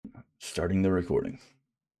Starting the recording.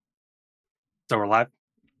 So we're live?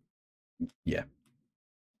 Yeah.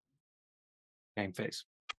 Game face.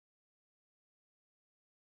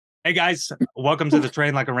 Hey guys, welcome to the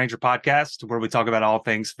Train Like a Ranger podcast, where we talk about all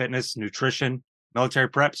things fitness, nutrition, military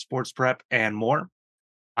prep, sports prep, and more.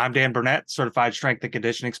 I'm Dan Burnett, certified strength and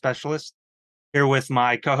conditioning specialist, here with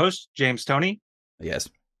my co-host, James Toney, Yes.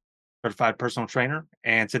 certified personal trainer.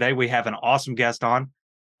 And today we have an awesome guest on,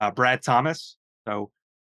 Brad Thomas. So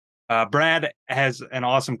Brad has an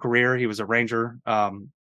awesome career. He was a Ranger,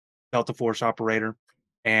 Delta Force operator,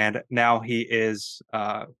 and now he is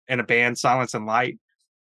in a band, Silence and Light.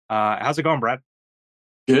 How's it going, Brad?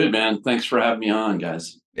 Good, man. Thanks for having me on,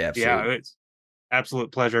 guys. Yeah, absolutely. Yeah, it's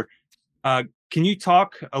absolute pleasure. Can you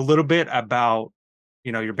talk a little bit about,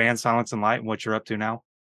 your band Silence and Light and what you're up to now?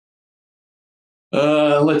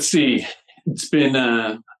 Let's see. It's been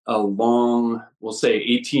a long, we'll say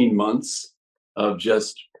 18 months of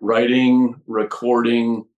just writing,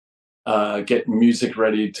 recording, getting music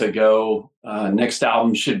ready to go. Next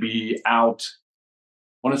album should be out,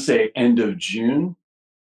 I want to say end of June.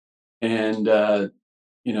 And,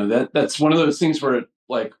 that's one of those things where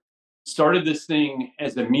started this thing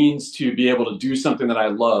as a means to be able to do something that I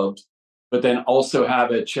loved, but then also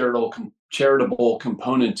have a charitable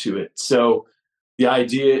component to it. So the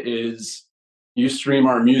idea is you stream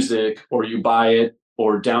our music or you buy it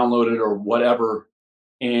or download it or whatever,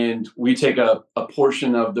 and we take a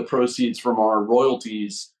portion of the proceeds from our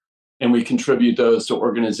royalties and we contribute those to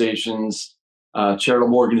organizations,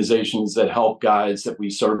 charitable organizations that help guys that we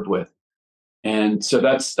served with. And so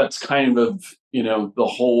that's kind of, the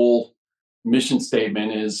whole mission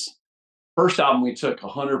statement is first album, we took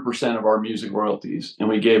 100% of our music royalties and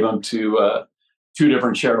we gave them to two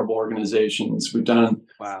different charitable organizations. We've done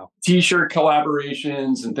T-shirt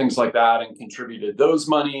collaborations and things like that and contributed those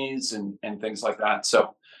monies and things like that.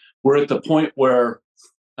 So we're at the point where,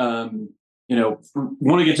 we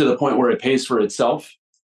want to get to the point where it pays for itself.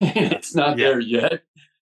 It's not there yet.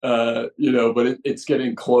 But it's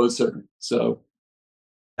getting closer. So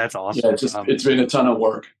that's awesome. Yeah, it's been a ton of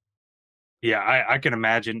work. Yeah, I can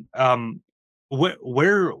imagine.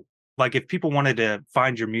 Where if people wanted to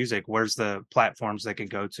find your music, where's the platforms they can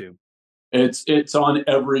go to? It's on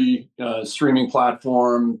every streaming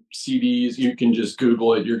platform, CDs. You can just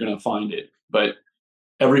Google it; you're going to find it. But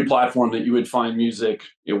every platform that you would find music,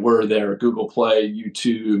 we're there: Google Play,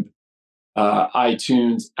 YouTube,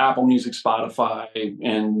 iTunes, Apple Music, Spotify,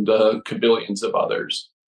 and kabillions of others.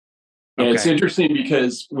 And It's interesting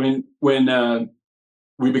because when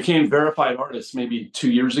we became verified artists maybe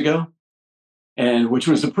 2 years ago, and which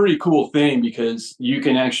was a pretty cool thing because you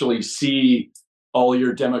can actually see all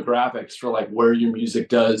your demographics for where your music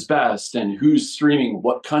does best and who's streaming,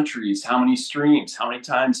 what countries, how many streams, how many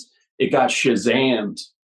times it got Shazammed,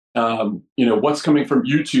 what's coming from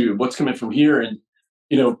YouTube, what's coming from here. And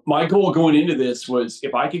my goal going into this was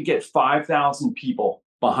if I could get 5,000 people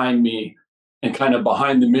behind me and kind of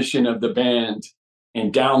behind the mission of the band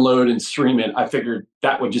and download and stream it, I figured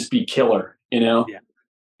that would just be killer, Yeah.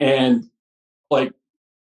 And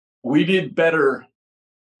we did better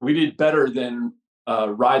than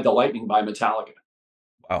Ride the Lightning by Metallica.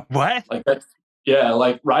 Wow. What?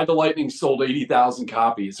 Ride the Lightning sold 80,000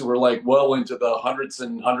 copies. So we're well into the hundreds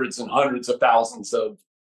and hundreds and hundreds of thousands of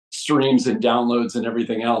streams and downloads and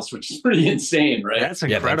everything else, which is pretty insane, right? That's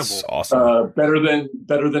incredible. Yeah, that's awesome. Better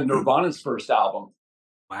than Nirvana's first album.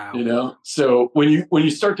 Wow. So when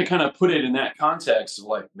you start to kind of put it in that context of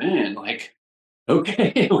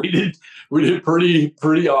okay, we did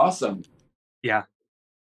pretty awesome. Yeah.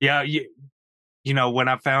 When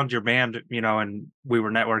I found your band, and we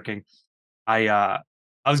were networking, I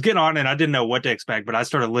was getting on and I didn't know what to expect, but I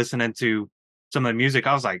started listening to some of the music.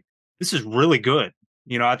 I was like, this is really good.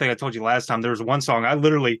 I think I told you last time there was one song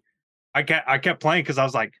I kept playing because I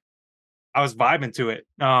was vibing to it.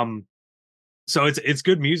 So it's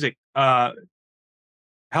good music. How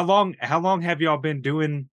long have y'all been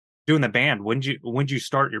doing the band? When'd you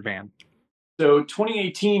start your band? So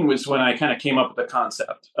 2018 was when I kind of came up with the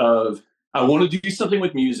concept of I want to do something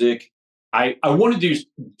with music. I want to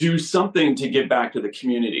do something to give back to the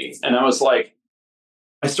community. And I was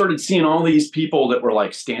I started seeing all these people that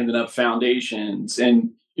were standing up foundations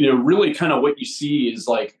and, really kind of what you see is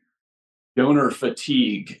donor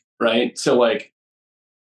fatigue, right? So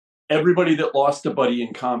everybody that lost a buddy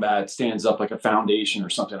in combat stands up like a foundation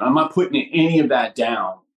or something. I'm not putting any of that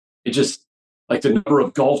down. It just the number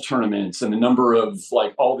of golf tournaments and the number of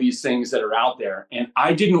all these things that are out there. And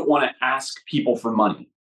I didn't want to ask people for money.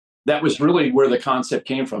 That was really where the concept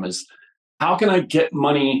came from is how can I get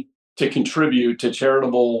money to contribute to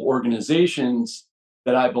charitable organizations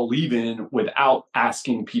that I believe in without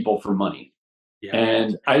asking people for money. Yeah.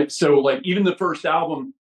 And so like even the first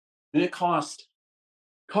album, it costs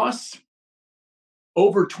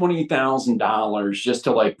over $20,000 just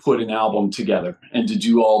to like put an album together and to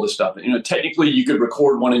do all the stuff. Technically you could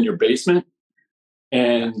record one in your basement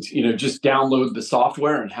and, just download the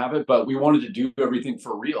software and have it. But we wanted to do everything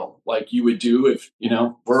for real, like you would do if,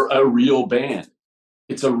 we're a real band.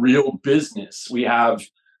 It's a real business. We have,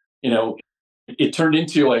 it turned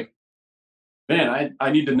into like, man,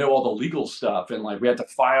 I need to know all the legal stuff. And like, we had to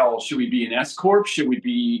file, should we be an S Corp? Should we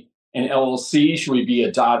be an LLC? Should we be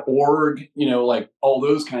a .org? Like all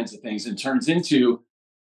those kinds of things. It turns into,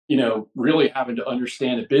 really having to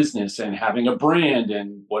understand a business and having a brand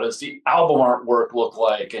and what does the album artwork look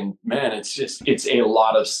like? And man, it's a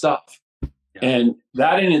lot of stuff. Yeah. And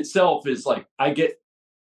that in itself is like, I get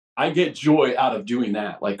joy out of doing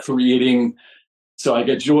that, like creating. So I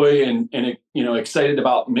get joy and excited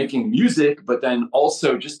about making music, but then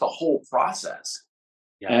also just the whole process.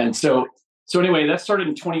 Yeah. And so anyway, that started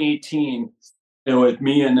in 2018 with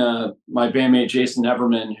me and my bandmate Jason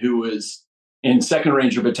Everman, who was in 2nd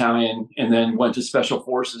Ranger Battalion and then went to Special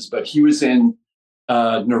Forces, but he was in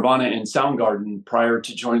Nirvana and Soundgarden prior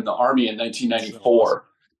to joining the Army in 1994.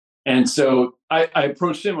 And so I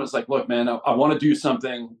approached him, was like, look, man, I want to do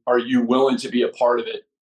something. Are you willing to be a part of it?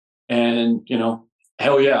 And,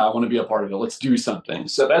 hell yeah, I want to be a part of it. Let's do something.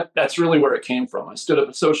 So that's really where it came from. I stood up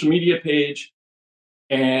a social media page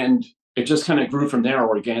and it just kind of grew from there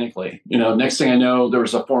organically. Next thing I know, there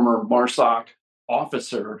was a former MARSOC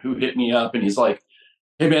officer who hit me up and he's like,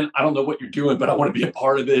 hey man, I don't know what you're doing, but I want to be a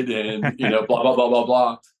part of it. And, blah, blah, blah, blah,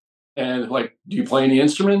 blah. And like, do you play any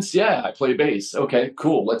instruments? Yeah, I play bass. Okay,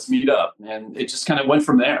 cool. Let's meet up. And it just kind of went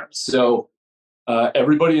from there. So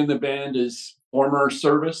everybody in the band is former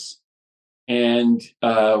service. And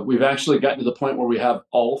we've actually gotten to the point where we have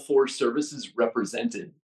all 4 services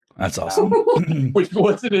represented. That's awesome. Which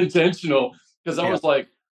wasn't intentional because I was like,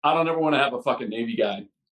 I don't ever want to have a fucking Navy guy.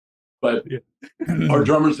 But our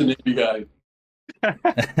drummer's the Navy guy.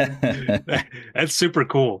 That's super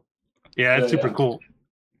cool. Yeah, that's super cool.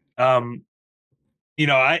 I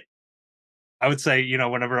would say,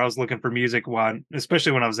 whenever I was looking for music,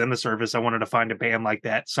 especially when I was in the service, I wanted to find a band like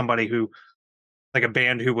that, somebody who, like a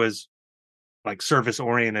band who was like service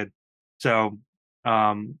oriented. So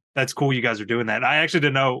that's cool you guys are doing that. I actually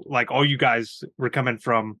didn't know like all you guys were coming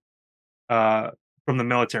from the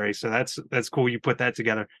military. So that's cool you put that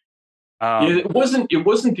together. It wasn't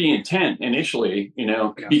the intent initially,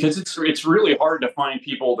 because it's really hard to find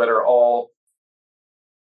people that are all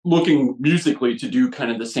looking musically to do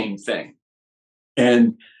kind of the same thing.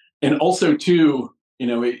 And also too,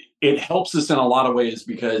 it helps us in a lot of ways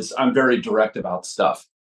because I'm very direct about stuff.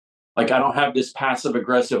 Like I don't have this passive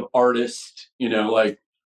aggressive artist, like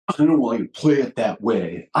I don't want you to play it that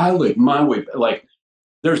way. I live my way. Like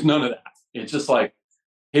there's none of that. It's just like,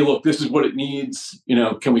 hey, look, this is what it needs.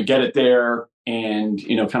 Can we get it there? And,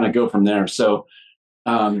 kind of go from there. So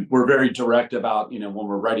we're very direct about, when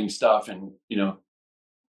we're writing stuff and,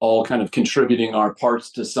 all kind of contributing our parts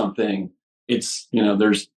to something. It's,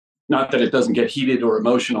 there's not that it doesn't get heated or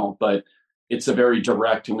emotional, but it's a very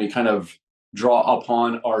direct and we kind of draw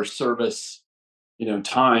upon our service,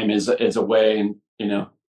 time as a way and,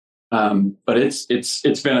 but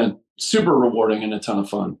it's been a super rewarding and a ton of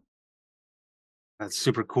fun. That's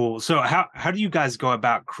super cool. So how do you guys go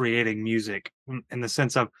about creating music in the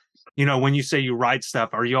sense of, when you say you write stuff,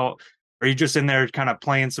 are you just in there kind of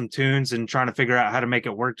playing some tunes and trying to figure out how to make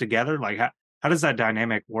it work together? Like how does that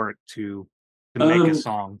dynamic work to make a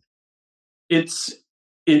song?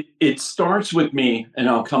 It starts with me and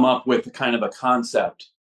I'll come up with kind of a concept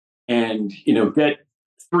and, get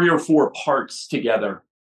 3 or 4 parts together.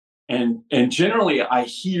 And generally I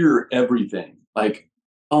hear everything like,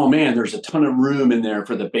 oh man, there's a ton of room in there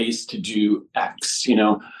for the bass to do X,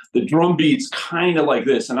 the drum beat's kind of like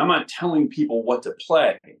this. And I'm not telling people what to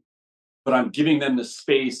play, but I'm giving them the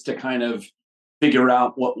space to kind of figure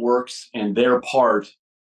out what works and their part.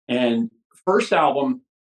 And first album,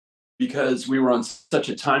 because we were on such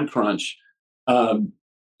a time crunch,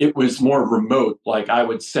 it was more remote. Like I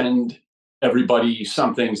would send everybody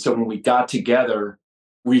something. So when we got together,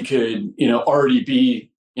 we could, already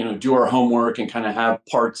be, do our homework and kind of have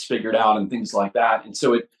parts figured out and things like that. And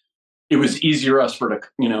so it was easier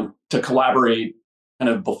to collaborate kind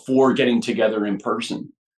of before getting together in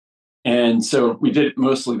person. And so we did it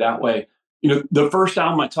mostly that way. The first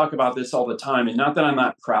album, I talk about this all the time, and not that I'm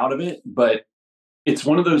not proud of it, but it's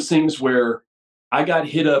one of those things where I got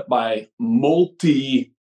hit up by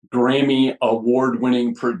multi-Grammy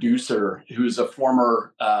award-winning producer who's a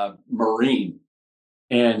former Marine.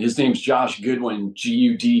 and his name's Josh Goodwin,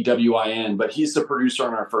 Gudwin, but he's the producer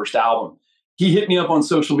on our first album. He hit me up on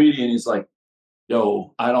social media and he's like,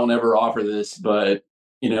 yo, I don't ever offer this, but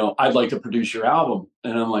I'd like to produce your album.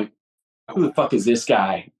 And I'm like, who the fuck is this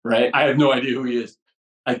guy? Right? I have no idea who he is.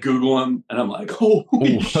 I Google him and I'm like,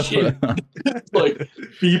 holy shit. Like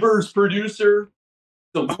Bieber's producer,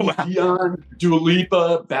 Celine Dion, Dua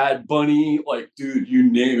Lipa, Bad Bunny, like, dude, you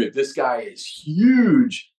name it. This guy is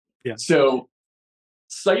huge. Yeah. So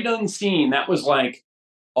sight unseen, that was like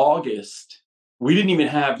August. We didn't even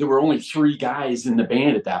have, there were only 3 guys in the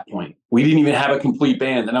band at that point. We didn't even have a complete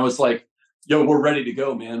band. And I was like, yo, we're ready to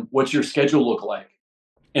go, man. What's your schedule look like?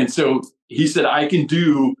 And so he said, I can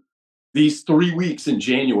do these 3 weeks in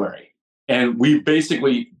January. And we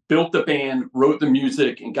basically built the band, wrote the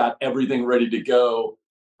music, and got everything ready to go.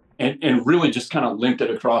 And really just kind of limped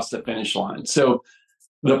it across the finish line. So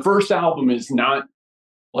the first album is not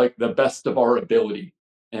like the best of our ability.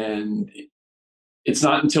 And it's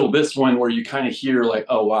not until this one where you kind of hear like,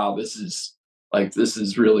 oh, wow, this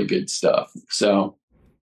is really good stuff. So.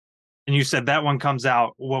 And you said that one comes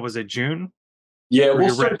out, what was it, June? Yeah,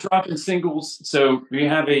 we'll start dropping singles. So we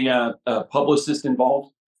have a publicist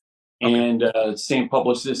involved, and same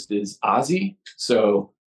publicist is Ozzy.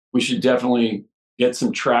 So we should definitely get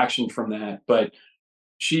some traction from that. But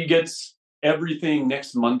she gets everything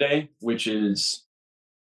next Monday, which is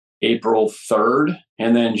April 3rd.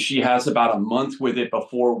 And then she has about a month with it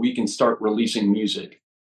before we can start releasing music.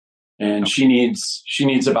 And she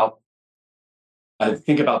needs about, I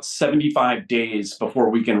think, about 75 days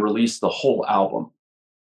before we can release the whole album.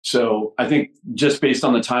 So I think just based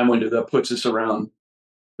on the time window, that puts us around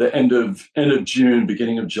the end of June,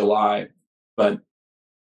 beginning of July. But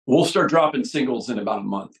we'll start dropping singles in about a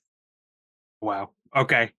month. Wow.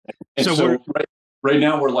 Okay. And so right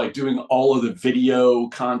now we're like doing all of the video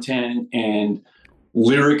content and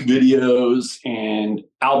lyric videos and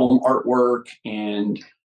album artwork. And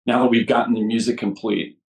now that we've gotten the music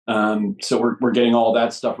complete, so we're getting all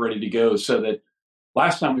that stuff ready to go. So that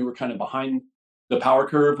last time we were kind of behind the power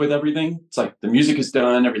curve with everything. It's like the music is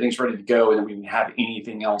done, everything's ready to go, and then we can have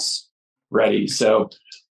anything else ready. So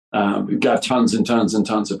we've got tons and tons and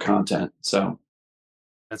tons of content. So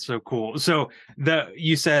that's so cool. So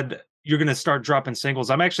you said you're going to start dropping singles.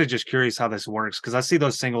 I'm actually just curious how this works because I see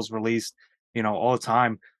those singles released, all the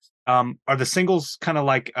time. Are the singles kind of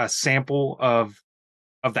like a sample of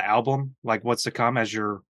the album, like what's to come as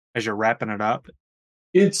you're wrapping it up?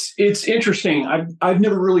 It's interesting. I've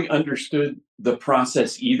never really understood the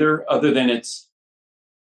process either, other than it's,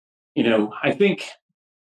 I think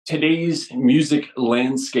today's music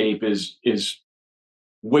landscape is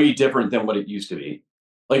way different than what it used to be.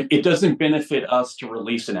 Like, it doesn't benefit us to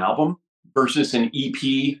release an album versus an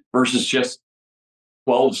EP versus just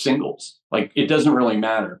 12 singles. Like, it doesn't really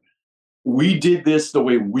matter. We did this the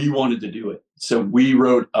way we wanted to do it. So we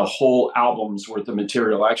wrote a whole album's worth of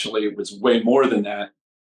material. Actually, it was way more than that.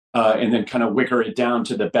 And then kind of wicker it down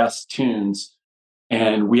to the best tunes.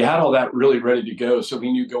 And we had all that really ready to go. So we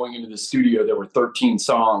knew going into the studio, there were 13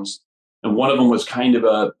 songs. And one of them was kind of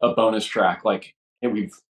a bonus track. Like, hey,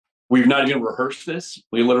 we've not even rehearsed this.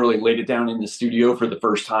 We literally laid it down in the studio for the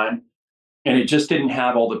first time. And it just didn't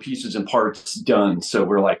have all the pieces and parts done. So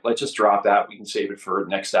we're like, let's just drop that. We can save it for the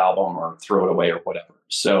next album or throw it away or whatever.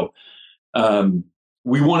 So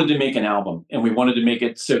we wanted to make an album, and we wanted to make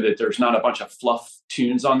it so that there's not a bunch of fluff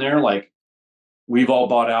tunes on there. Like, we've all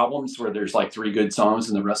bought albums where there's like 3 good songs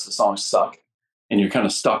and the rest of the songs suck, and you're kind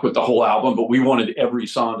of stuck with the whole album. But we wanted every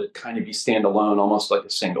song to kind of be standalone, almost like a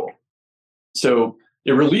single. So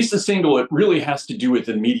it released a single. It really has to do with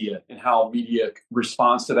the media and how media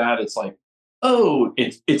responds to that. It's like, oh,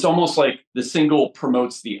 it's almost like the single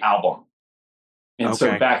promotes the album. And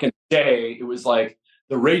so back in the day, it was like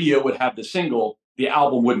the radio would have the single, the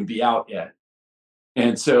album wouldn't be out yet.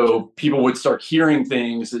 And so people would start hearing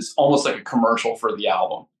things as almost like a commercial for the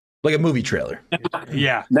album. Like a movie trailer.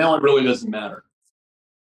 Yeah. Now it really doesn't matter.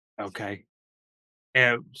 Okay.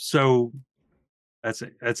 So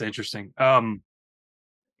that's interesting.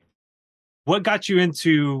 What got you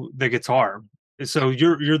into the guitar? So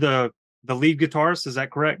you're the lead guitarist, is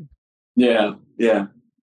that correct? Yeah.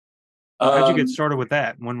 How'd you get started with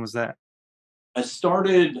that? When was that? I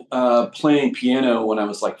started playing piano when I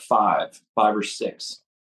was like 5 or 6.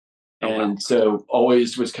 And so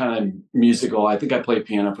always was kind of musical. I think I played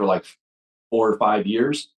piano for like 4 or 5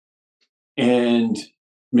 years. And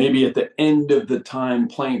maybe at the end of the time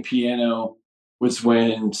playing piano was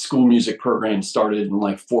when school music programs started in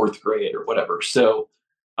like 4th grade or whatever. So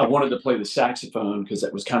I wanted to play the saxophone because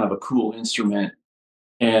that was kind of a cool instrument.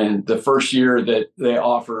 And the first year that they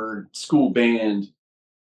offered school band,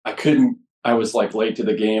 I was like late to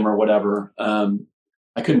the game or whatever.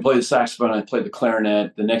 I couldn't play the saxophone. I played the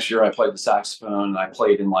clarinet. The next year I played the saxophone, and I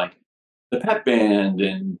played in like the pep band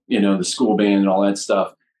and, the school band and all that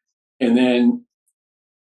stuff. And then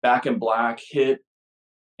Back in Black hit,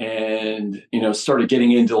 and, started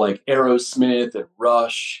getting into like Aerosmith and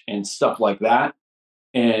Rush and stuff like that,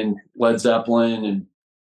 and Led Zeppelin. And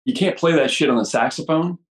you can't play that shit on the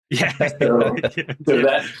saxophone. Yeah. So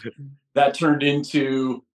that turned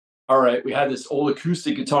into, all right, we had this old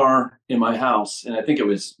acoustic guitar in my house, and I think it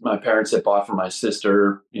was my parents had bought for my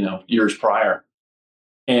sister, years prior.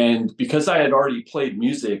 And because I had already played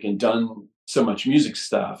music and done so much music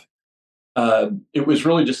stuff, it was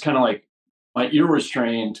really just kind of like my ear was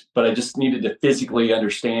trained, but I just needed to physically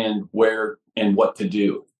understand where and what to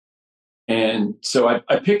do. And so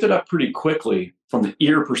I picked it up pretty quickly from the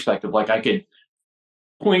ear perspective. Like I could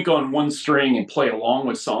plink on one string and play along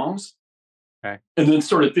with songs. Okay. And then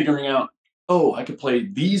started figuring out, oh, I could play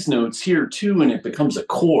these notes here too, and it becomes a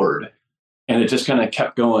chord. And it just kind of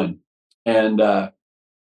kept going. And,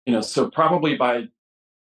 so probably by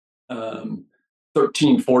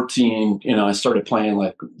 13, 14, I started playing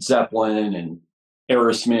like Zeppelin and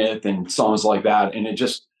Aerosmith and songs like that. And it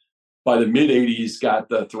just, by the mid 80s, got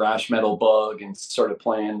the thrash metal bug and started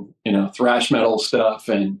playing, thrash metal stuff.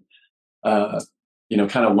 And,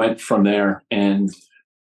 kind of went from there and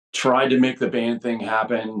tried to make the band thing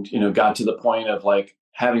happen, got to the point of like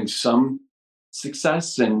having some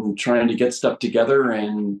success and trying to get stuff together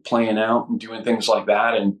and playing out and doing things like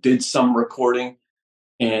that, and did some recording,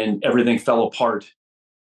 and everything fell apart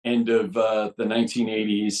end of the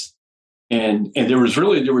 1980s. And there was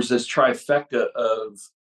this trifecta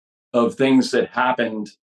of things that happened.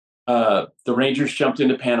 The Rangers jumped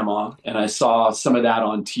into Panama, and I saw some of that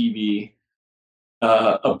on TV.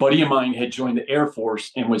 A buddy of mine had joined the Air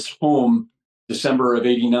Force and was home December of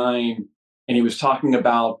 '89, and he was talking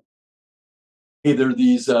about, hey, there are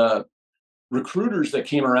these recruiters that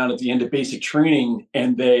came around at the end of basic training,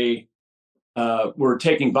 and they were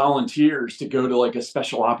taking volunteers to go to like a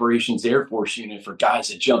special operations Air Force unit for guys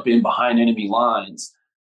that jump in behind enemy lines.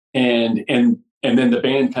 And then the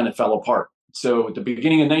band kind of fell apart. So at the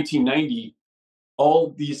beginning of 1990,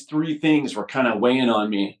 all these three things were kind of weighing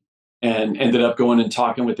on me, and ended up going and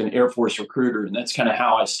talking with an Air Force recruiter. And that's kind of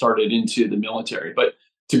how I started into the military. But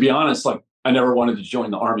to be honest, like I never wanted to join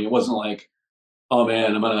the Army. It wasn't like, oh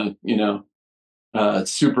man, I'm going to,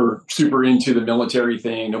 super into the military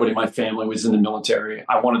thing. Nobody in my family was in the military.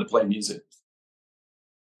 I wanted to play music.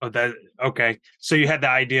 Oh, okay. So you had the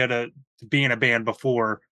idea to be in a band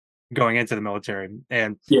before going into the military,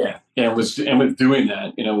 and was doing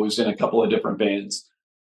that. Was in a couple of different bands.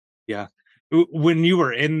 Yeah. When you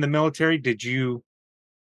were in the military, did you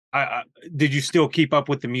still keep up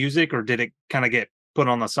with the music, or did it kind of get put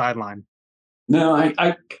on the sideline? No,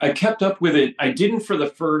 I kept up with it. I didn't for the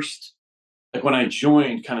first, like when I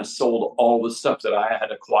joined, kind of sold all the stuff that I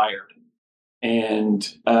had acquired, and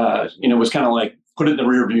was kind of like put it in the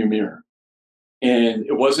rearview mirror. And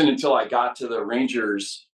it wasn't until I got to the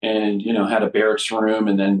Rangers and had a barracks room,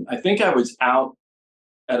 and then I think I was out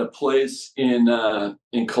at a place in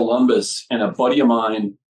Columbus, and a buddy of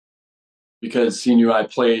mine, because he knew I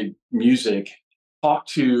played music, talked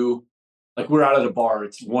to, like, we're out at a bar,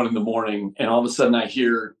 it's 1 a.m, and all of a sudden I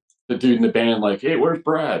hear the dude in the band like, hey, where's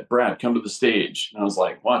Brad? Brad, come to the stage. And I was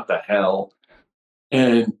like, what the hell?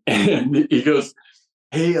 And he goes,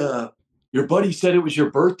 hey, your buddy said it was your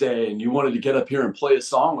birthday and you wanted to get up here and play a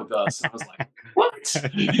song with us. And I was like, what?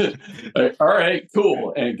 Like, all right,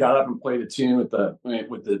 cool. And got up and played a tune with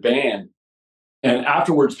the band. And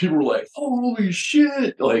afterwards, people were like, holy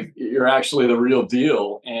shit, like, you're actually the real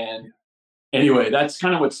deal. And anyway, that's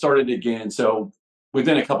kind of what started again. So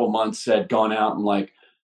within a couple months, had gone out and like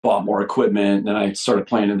bought more equipment. And I started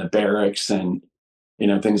playing in the barracks and,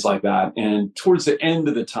 things like that. And towards the end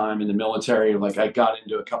of the time in the military, like I got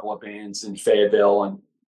into a couple of bands in Fayetteville and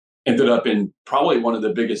ended up in probably one of the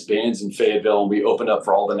biggest bands in Fayetteville. And we opened up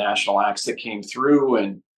for all the national acts that came through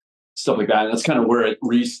and stuff like that. And that's kind of where it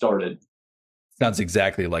restarted. Sounds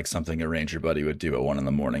exactly like something a Ranger buddy would do at 1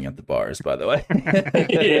 a.m. at the bars, by the way.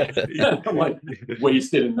 Yeah. I'm like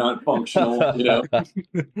wasted and not functional,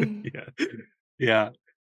 Yeah.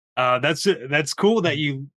 That's cool that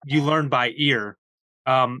you learned by ear.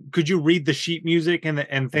 Could you read the sheet music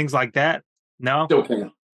and things like that? No? Still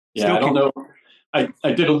can. Yeah, Still I don't know.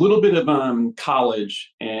 I did a little bit of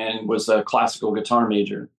college and was a classical guitar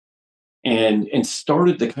major, and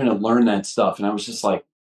started to kind of learn that stuff. And I was just like,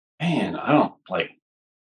 man, I don't like,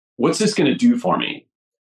 what's this going to do for me?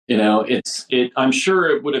 I'm sure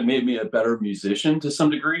it would have made me a better musician to some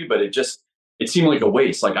degree, but it it seemed like a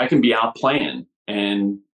waste. Like I can be out playing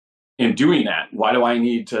and doing that. Why do I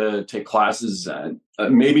need to take classes?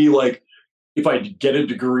 Maybe like if I get a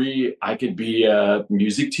degree, I could be a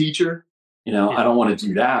music teacher. I don't want to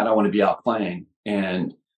do that. I want to be out playing.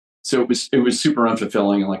 And so it was super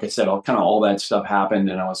unfulfilling. And like I said, all that stuff happened.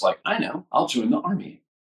 And I was like, I know, I'll join the Army.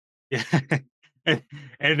 Yeah. and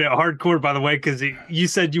hardcore, by the way, because you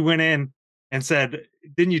said you went in and said,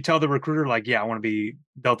 didn't you tell the recruiter, like, yeah, I want to be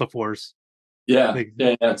Delta Force? Yeah. Like,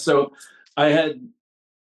 Yeah. So I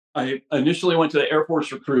initially went to the Air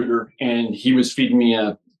Force recruiter, and he was feeding me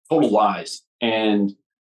total lies. And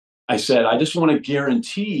I said, I just want to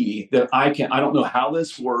guarantee that I don't know how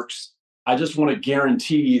this works. I just want to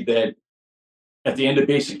guarantee that at the end of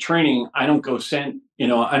basic training, I don't get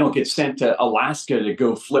sent to Alaska to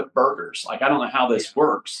go flip burgers. Like, I don't know how this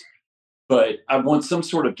works, but I want some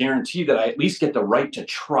sort of guarantee that I at least get the right to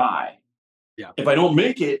try. Yeah. If I don't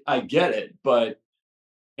make it, I get it.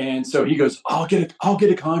 And so he goes, I'll get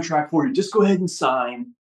a contract for you. Just go ahead and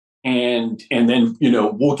sign. And then,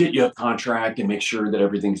 we'll get you a contract and make sure that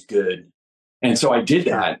everything's good. And so I did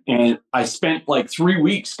that. And I spent like 3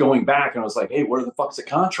 weeks going back, and I was like, hey, where the fuck's the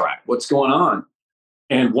contract? What's going on?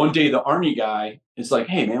 And one day the Army guy is like,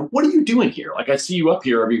 hey man, what are you doing here? Like, I see you up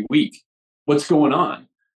here every week. What's going on?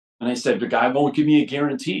 And I said, the guy won't give me a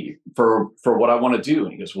guarantee for what I want to do.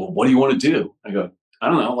 And he goes, well, what do you want to do? I go, I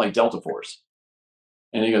don't know, like Delta Force.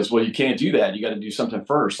 And he goes, well, you can't do that. You got to do something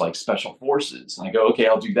first, like Special Forces. And I go, okay,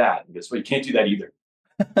 I'll do that. He goes, well, you can't do that either.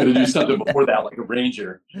 Got to do something before that, like a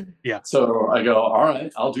Ranger. Yeah. So I go, all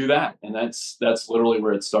right, I'll do that. And that's literally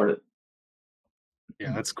where it started.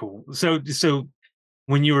 Yeah, that's cool. So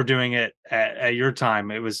when you were doing it at your time,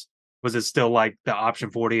 was it still like the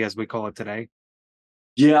option 40 as we call it today?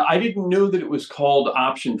 Yeah, I didn't know that it was called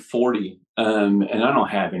option 40. And I don't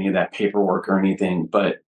have any of that paperwork or anything,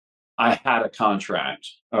 but I had a contract,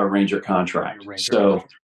 a Ranger contract. So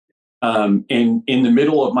in the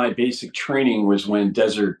middle of my basic training was when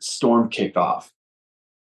Desert Storm kicked off.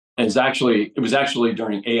 And it was actually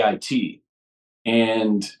during AIT,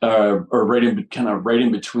 and or right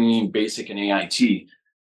in between basic and AIT.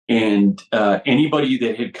 And anybody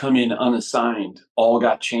that had come in unassigned all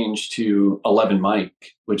got changed to 11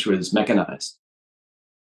 Mike, which was mechanized.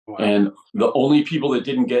 Wow. And the only people that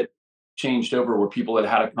didn't get changed over were people that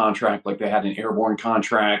had a contract, like they had an airborne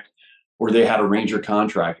contract or they had a Ranger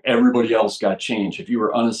contract. Everybody else got changed. If you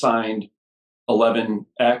were unassigned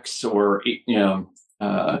 11X or, they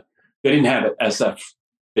didn't have SF,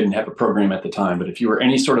 didn't have a program at the time, but if you were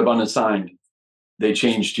any sort of unassigned, they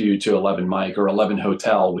changed you to 11 Mike or 11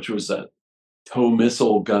 Hotel, which was a tow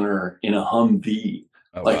missile gunner in a Humvee.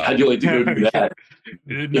 Oh, like, wow. How'd you like to go do that?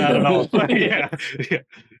 Not at all.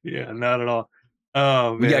 Yeah, not at all.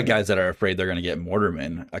 Oh, man. We got guys that are afraid they're going to get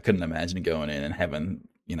mortarmen. I couldn't imagine going in and having,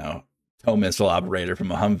 tow missile operator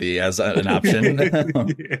from a Humvee as an option.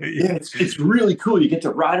 Yeah, it's really cool. You get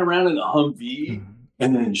to ride around in a Humvee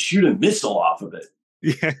and then shoot a missile off of it.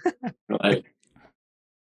 Yeah. Like,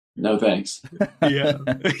 no thanks. Yeah.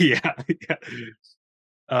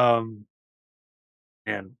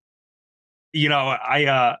 And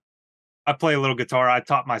I play a little guitar. I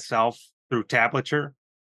taught myself through tablature.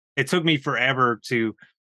 It took me forever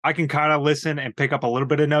I can kind of listen and pick up a little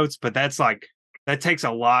bit of notes, but that takes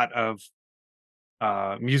a lot of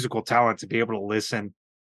musical talent to be able to listen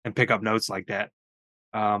and pick up notes like that.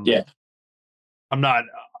 Yeah.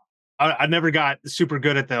 I never got super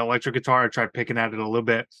good at the electric guitar. I tried picking at it a little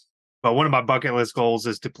bit, but one of my bucket list goals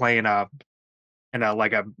is to play in a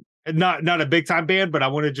not a big time band, but I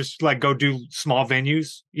want to just like go do small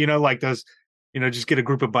venues, like those, just get a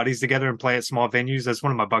group of buddies together and play at small venues. That's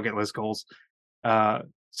one of my bucket list goals.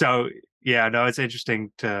 So yeah, no, it's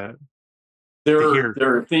interesting to hear.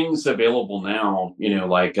 There are things available now,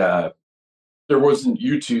 like there wasn't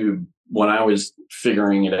YouTube when I was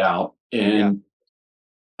figuring it out. And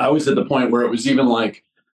I was at the point where it was even like,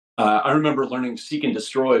 I remember learning Seek and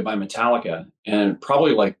Destroy by Metallica, and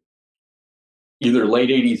probably like either late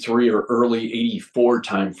 83 or early 84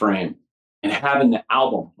 time frame, and having the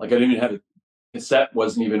album. Like, I didn't even have a cassette,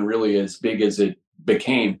 wasn't even really as big as it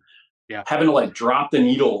became. Yeah. Having to like drop the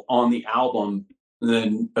needle on the album, and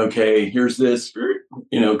then, okay, here's this,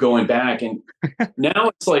 going back. And now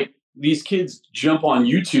it's like these kids jump on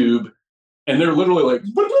YouTube and they're literally like,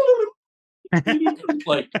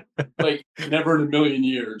 like never in a million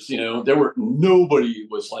years, nobody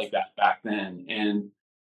was like that back then. And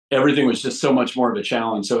everything was just so much more of a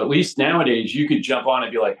challenge. So at least nowadays you could jump on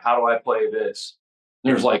and be like, how do I play this?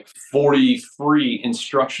 There's like 40 free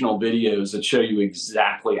instructional videos that show you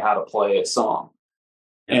exactly how to play a song.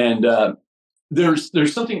 And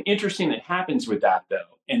there's something interesting that happens with that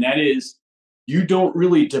though, and that is you don't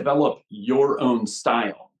really develop your own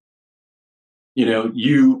style.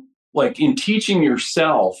 You like in teaching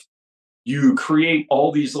yourself, you create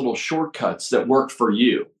all these little shortcuts that work for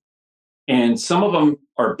you. And some of them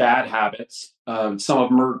are bad habits. Some of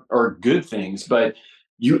them are good things, but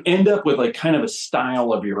you end up with like kind of a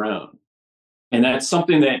style of your own. And that's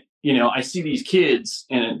something that, I see these kids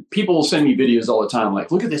and people will send me videos all the time.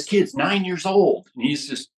 Like, look at this kid's 9 years old. And he's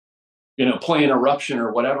just, playing Eruption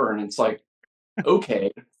or whatever. And it's like,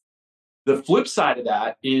 okay. The flip side of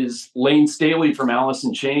that is Lane Staley from Alice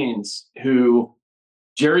in Chains, who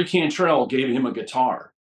Jerry Cantrell gave him a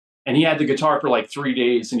guitar. And he had the guitar for like 3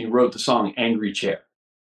 days and he wrote the song Angry Chair.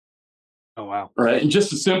 Oh, wow. Right. And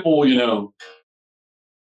just a simple, and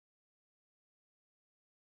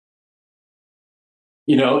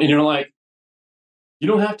you're like, you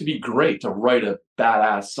don't have to be great to write a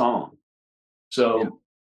badass song. So,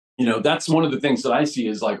 that's one of the things that I see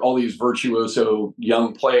is like all these virtuoso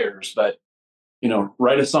young players, but,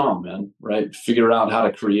 write a song, man, right? Figure out how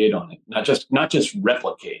to create on it, not just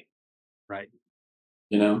replicate. Right.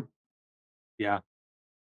 Yeah.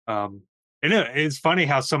 And it's funny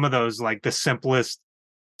how some of those, like the simplest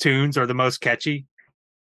tunes are the most catchy.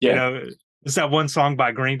 Yeah. It's that one song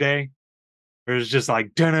by Green Day where it's just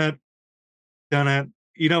like, dun it, dun it.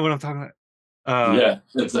 You know what I'm talking about? Yeah.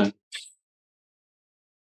 It's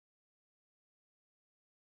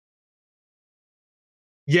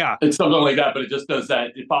yeah. It's something like that, but it just does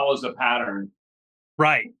that. It follows a pattern.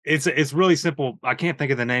 Right. It's really simple. I can't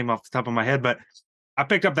think of the name off the top of my head, but I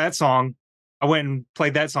picked up that song. I went and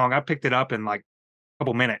played that song. I picked it up in like a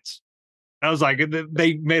couple minutes. I was like,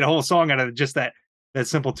 they made a whole song out of just that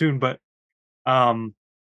simple tune. But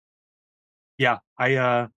yeah,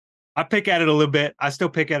 I pick at it a little bit. I still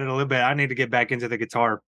pick at it a little bit. I need to get back into the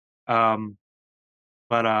guitar. But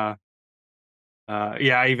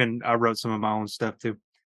yeah, I wrote some of my own stuff too.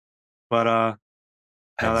 But I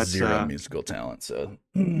have zero musical talent, so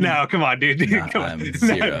no, come on, dude. Come on. I'm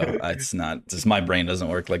zero. It's not just my brain doesn't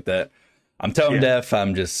work like that. I'm tone deaf.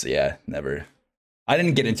 I'm just never. I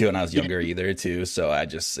didn't get into it when I was younger either, too. So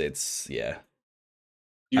it's. Do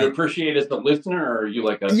you appreciate it as a listener, or are you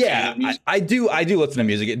like a fan of music? I do listen to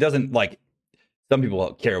music. It doesn't like some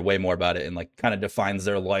people care way more about it and like kind of defines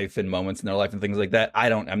their life and moments in their life and things like that.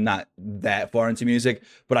 I'm not that far into music,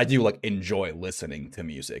 but I do like enjoy listening to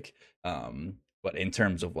music. But in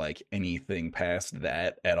terms of like anything past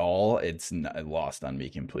that at all, it's not, lost on me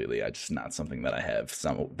completely. It's just not something that I have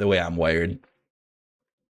the way I'm wired.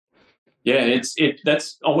 Yeah,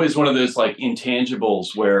 that's always one of those like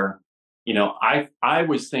intangibles where, I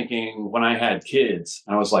was thinking when I had kids,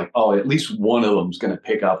 I was like, oh, at least one of them's going to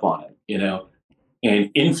pick up on it, and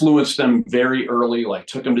influenced them very early, like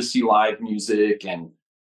took them to see live music and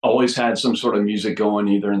always had some sort of music going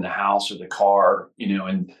either in the house or the car,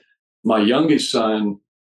 and my youngest son,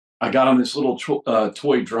 I got him this little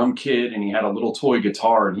toy drum kit and he had a little toy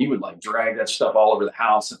guitar and he would like drag that stuff all over the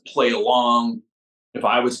house and play along if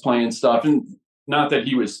I was playing stuff. And not that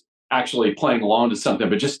he was actually playing along to something,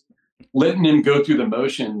 but just letting him go through the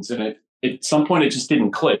motions. And at some point it just didn't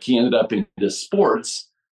click. He ended up into sports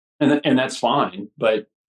and that's fine. But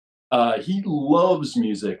he loves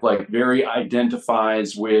music, like very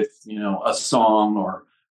identifies with, a song or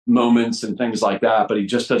moments and things like that, but he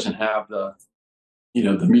just doesn't have the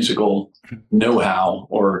musical know-how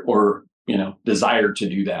or desire to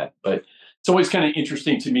do that. But it's always kind of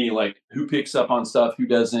interesting to me, like who picks up on stuff, who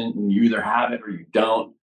doesn't, and you either have it or you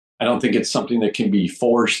don't. I don't think it's something that can be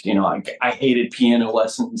forced. I hated piano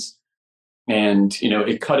lessons, and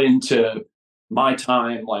it cut into my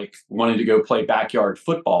time like wanting to go play backyard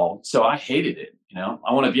football, so I hated it.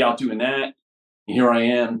 I want to be out doing that, and here I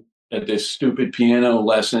am at this stupid piano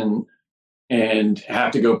lesson and have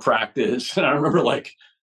to go practice. And I remember like,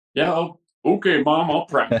 yeah, okay, Mom, I'll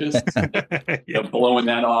practice. Blowing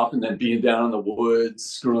that off and then being down in the woods,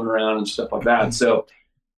 screwing around and stuff like that. So,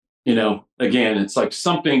 again, it's like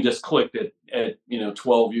something just clicked at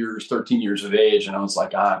 12 years, 13 years of age. And I was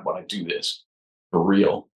like, I want to do this for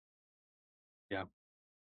real. Yeah.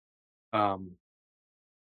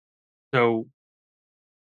 So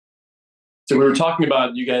we were talking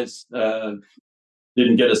about you guys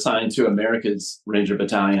didn't get assigned to America's Ranger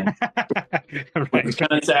Battalion. Which is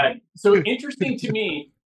kind of sad. So interesting to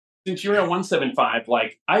me, since you're at 175,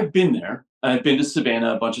 like I've been there. I've been to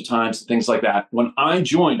Savannah a bunch of times and things like that. When I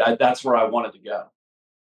joined, that's where I wanted to go.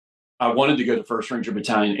 I wanted to go to 1st Ranger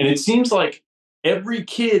Battalion. And it seems like every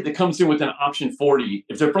kid that comes in with an option 40,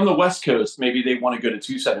 if they're from the West Coast, maybe they want to go to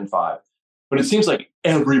 275. but it seems like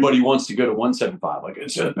everybody wants to go to 175. Like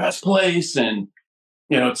it's the best place, and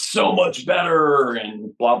it's so much better,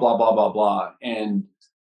 and blah blah blah blah blah. And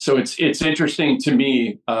so it's interesting to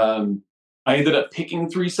me. I ended up picking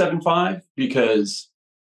 375 because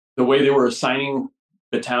the way they were assigning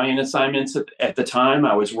battalion assignments at the time,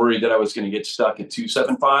 I was worried that I was going to get stuck at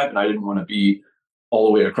 275, and I didn't want to be all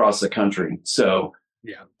the way across the country. So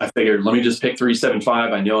Yeah. I figured, let me just pick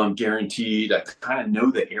 375. I know I'm guaranteed. I kind of know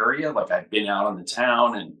the area. Like I've been out on the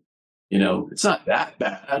town, and it's not that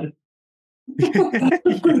bad.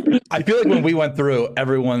 I feel like when we went through,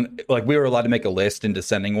 everyone, like, we were allowed to make a list in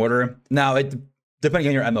descending order. Now, depending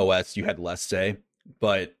on your MOS, you had less say,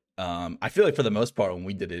 but I feel like for the most part, when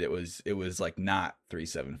we did it, it was like not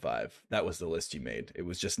 375. That was the list you made. It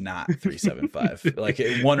was just not 375. Like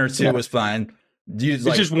 1 or 2 was fine. It's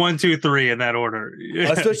like, just 1, 2, 3 in that order.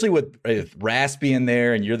 Especially with RAS being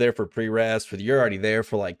there, and you're there for pre-RAS, you're already there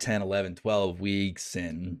for like 10, 11, 12 weeks,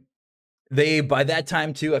 and by that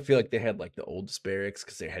time too, I feel like they had like the oldest barracks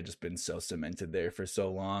because they had just been so cemented there for so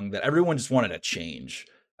long that everyone just wanted a change.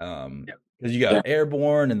 Because you got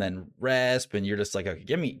airborne and then RASP, and you're just like, okay,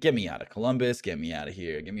 get me out of Columbus, get me out of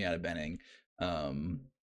here, get me out of Benning.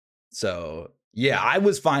 So yeah, I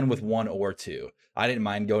was fine with 1 or 2. I didn't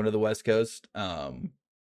mind going to the West Coast.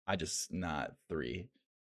 I just not 3.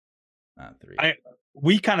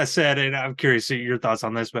 We kind of said, and I'm curious your thoughts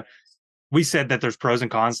on this, but we said that there's pros and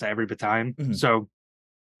cons to every battalion. Mm-hmm. So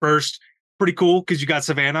first, pretty cool because you got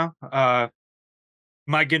Savannah.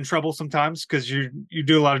 Might get in trouble sometimes because you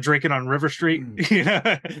do a lot of drinking on River Street.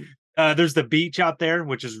 There's the beach out there,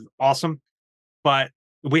 which is awesome, but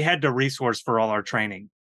we had to resource for all our training.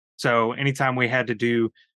 So anytime we had to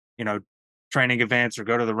do, training events or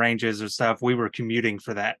go to the ranges or stuff, we were commuting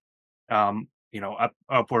for that.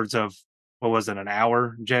 Upwards of, what was it, an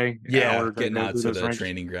hour, Jay? Yeah, getting out to the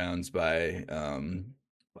training grounds by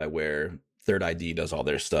where Third ID does all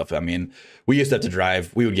their stuff. I mean, we used to have to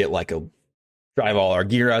drive. We would get drive all our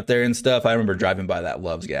gear out there and stuff. I remember driving by that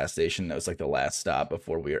Love's gas station. That was like the last stop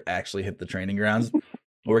before we actually hit the training grounds.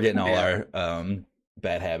 We're getting all our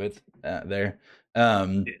bad habits there.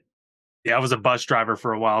 Yeah, I was a bus driver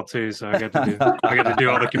for a while too, so I got to do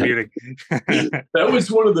all the commuting. That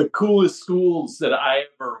was one of the coolest schools that I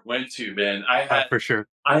ever went to, man. For sure.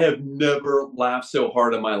 I have never laughed so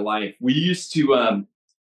hard in my life. We used to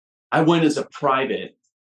I went as a private,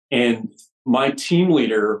 and my team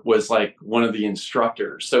leader was like one of the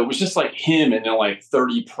instructors. So it was just like him and like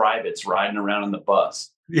 30 privates riding around on the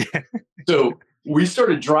bus. Yeah. So we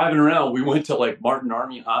started driving around. We went to like Martin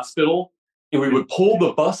Army Hospital, and we would pull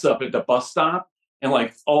the bus up at the bus stop, and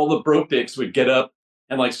like all the broke dicks would get up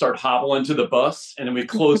and like start hobbling to the bus, and then we'd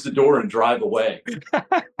close the door and drive away.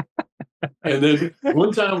 And then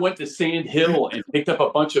one time I went to Sand Hill and picked up a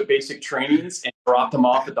bunch of basic trainings and dropped them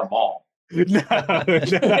off at the mall. No.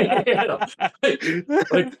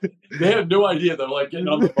 Like they have no idea. They're like getting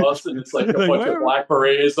on the bus, and it's like a bunch of black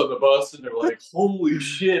berets on the bus, and they're like, holy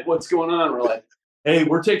shit, what's going on? We're like, hey,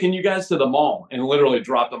 we're taking you guys to the mall, and literally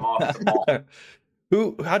dropped them off at the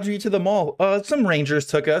mall. How'd you get to the mall? Some Rangers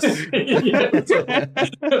took us.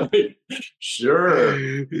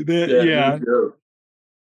 Sure. Yeah.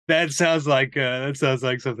 That sounds like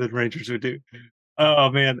something Rangers would do. Oh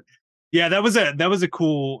man. Yeah, that was a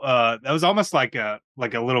cool that was almost like a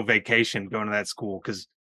little vacation going to that school, because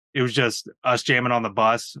it was just us jamming on the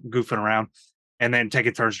bus, goofing around, and then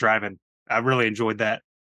taking turns driving. I really enjoyed that.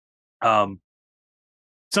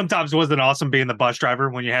 Sometimes it wasn't awesome being the bus driver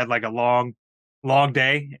when you had like a long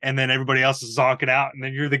day, and then everybody else is zonking out, and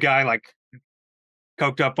then you're the guy like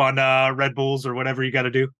coked up on Red Bulls or whatever you got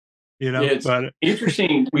to do. Yeah, it's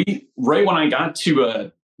interesting. Right when I got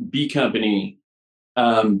to B Company,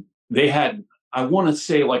 they had, I want to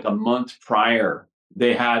say like a month prior,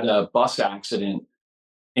 they had a bus accident,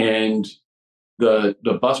 and the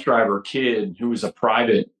bus driver kid, who was a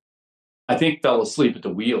private, I think fell asleep at the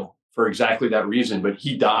wheel for exactly that reason, but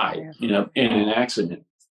he died, in an accident.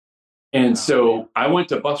 And so I went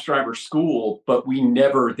to bus driver school, but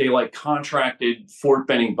they like contracted Fort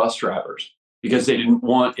Benning bus drivers because they didn't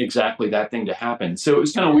want exactly that thing to happen. So it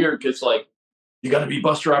was kind of weird because like you got to be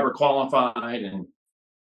bus driver qualified and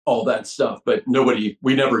all that stuff, but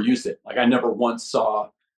we never used it. Like I never once saw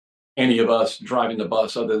any of us driving the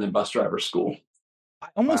bus other than bus driver school. I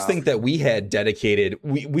almost think that we had dedicated,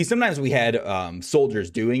 we sometimes we had soldiers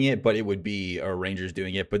doing it, but it would be, or Rangers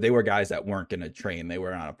doing it, but they were guys that weren't going to train. They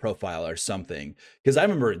were on a profile or something. Because I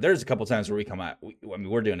remember there's a couple times where we come out,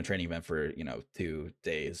 we're doing a training event for, 2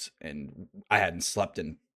 days, and I hadn't slept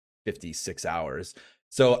in 56 hours.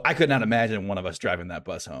 So I could not imagine one of us driving that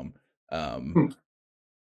bus home.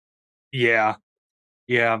 Yeah.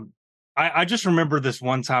 Yeah. I just remember this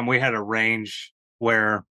one time we had a range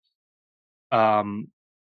where um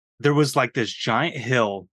there was like this giant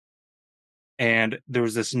hill and there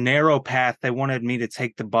was this narrow path they wanted me to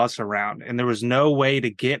take the bus around, and there was no way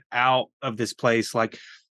to get out of this place. Like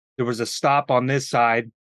there was a stop on this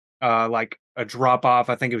side, like a drop off.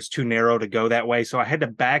 I think it was too narrow to go that way. So I had to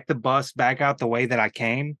back the bus back out the way that I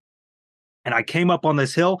came. And I came up on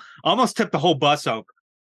this hill, almost tipped the whole bus over.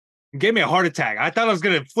 It gave me a heart attack. I thought I was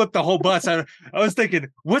going to flip the whole bus. I was thinking,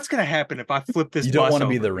 what's going to happen if I flip this You don't bus want to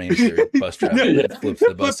over? be the ranger bus driver Yeah. that flips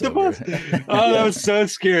the bus Flip the over. bus. Oh, that was so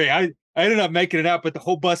scary. I ended up making it out, but the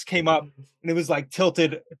whole bus came up and it was like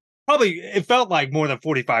tilted. Probably, it felt like more than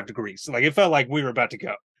 45 degrees. Like it felt like we were about to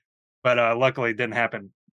go. But luckily it didn't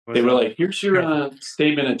happen. It They was, were like, "Here's your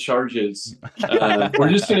statement of charges. We're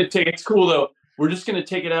just going to take. It's cool though. We're just going to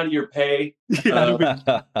take it out of your pay for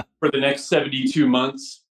the next 72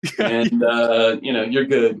 months, and you're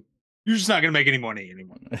good." you're just not going to make any money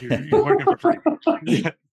anymore. You're working for free.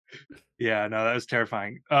 Yeah. Yeah, no, that was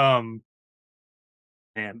terrifying. And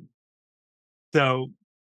so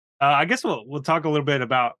I guess we'll talk a little bit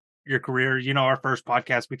about your career. You know, our first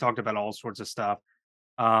podcast, we talked about all sorts of stuff.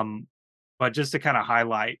 Um, but just to kind of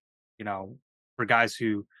highlight, you know, for guys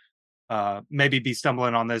who maybe be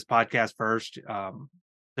stumbling on this podcast first. So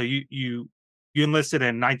you enlisted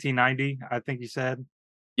in 1990, I think you said.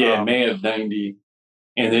 Yeah, May of '90,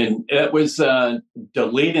 and then it was a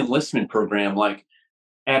delayed enlistment program. Like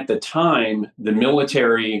at the time, the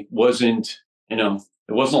military wasn't, it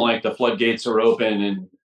wasn't like the floodgates are open and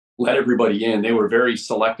let everybody in. They were very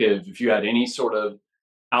selective. If you had any sort of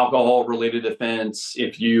alcohol related offense,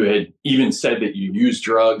 if you had even said that you used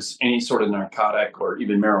drugs, any sort of narcotic or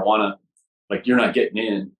even marijuana, like you're not getting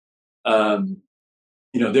in.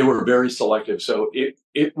 They were very selective. So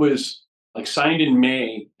it was like signed in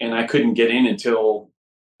May, and I couldn't get in until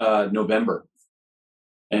November.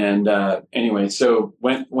 And anyway, so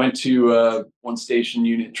went to one station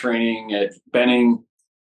unit training at Benning,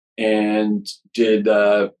 and did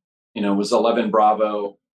was 11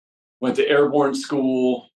 Bravo. Went to airborne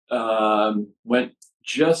school. Went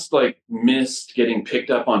just like missed getting picked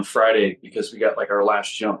up on Friday because we got like our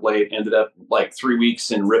last jump late. Ended up like 3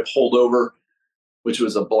 weeks in RIP holdover, which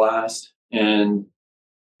was a blast. And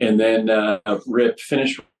then RIP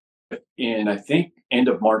finished in, I think, end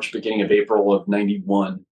of March, beginning of April of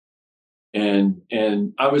 '91. And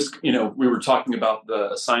I was, we were talking about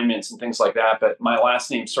the assignments and things like that, but my last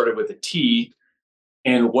name started with a T.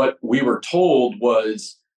 And what we were told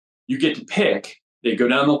was you get to pick. They go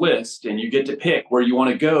down the list and you get to pick where you want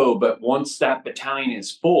to go. But once that battalion is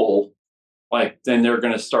full, like then they're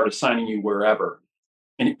going to start assigning you wherever.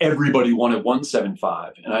 And everybody wanted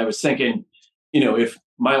 175. And I was thinking, if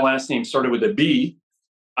my last name started with a B,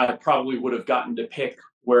 I probably would have gotten to pick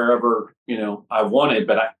wherever, I wanted.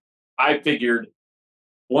 But I figured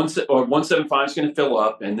 175 is going to fill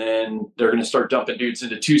up, and then they're going to start dumping dudes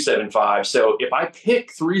into 275. So if I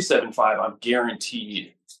pick 375, I'm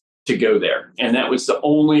guaranteed to go there. And that was the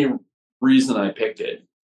only reason I picked it.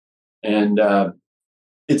 And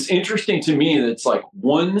it's interesting to me that it's like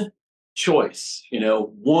one choice,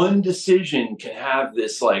 one decision can have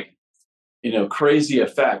this like, crazy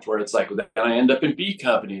effect where it's like, then I end up in B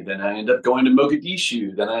Company, then I end up going to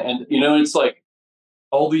Mogadishu, then I end, it's like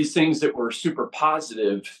all these things that were super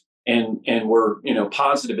positive and were,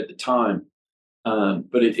 positive at the time.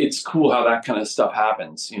 But it's cool how that kind of stuff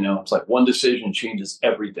happens. It's like one decision changes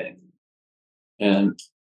everything. And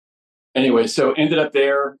anyway, so ended up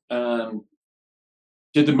there,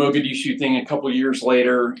 did the Mogadishu thing a couple of years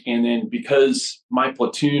later. And then because my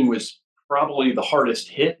platoon was probably the hardest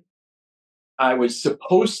hit, I was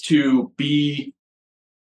supposed to be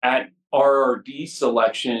at RRD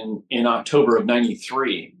selection in October of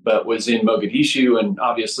 '93, but was in Mogadishu and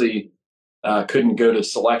obviously couldn't go to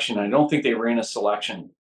selection. I don't think they ran a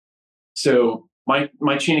selection. So my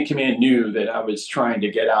chain of command knew that I was trying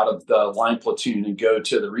to get out of the line platoon and go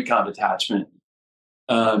to the recon detachment.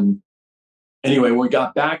 Anyway, when we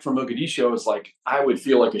got back from Mogadishu, I was like, I would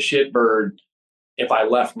feel like a shitbird if I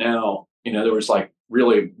left now. There was like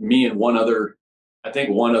really me and one other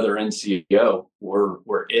NCO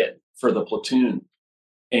were it for the platoon.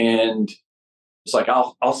 And it's like,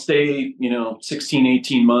 I'll stay, 16,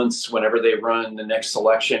 18 months whenever they run the next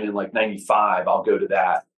selection in like 95, I'll go to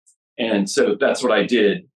that. And so that's what I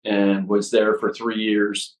did and was there for 3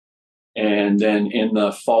 years. And then in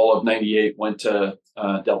the fall of '98, went to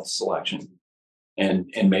Delta selection and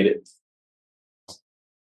made it.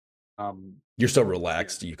 You're so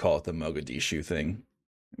relaxed. You call it the Mogadishu thing.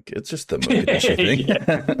 It's just the Mogadishu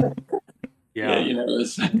thing. Yeah, Yeah.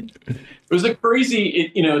 it was a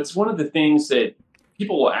crazy. It's one of the things that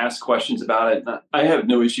people will ask questions about it. And I have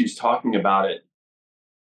no issues talking about it.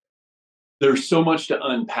 There's so much to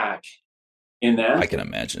unpack in I that, can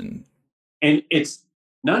imagine. and it's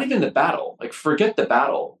not even the battle. Like, forget the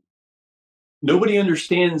battle. Nobody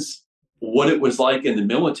understands what it was like in the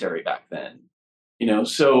military back then.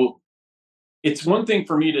 So it's one thing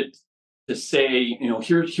for me to say,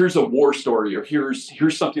 here's a war story, or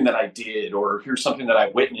here's something that I did, or here's something that I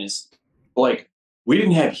witnessed. Like, we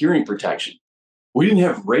didn't have hearing protection, we didn't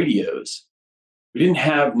have radios, we didn't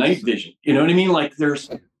have night vision. You know what I mean? Like, there's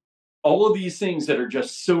all of these things that are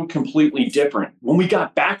just so completely different. When we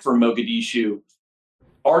got back from Mogadishu,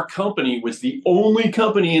 our company was the only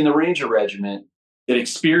company in the Ranger Regiment that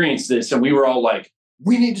experienced this, and we were all like,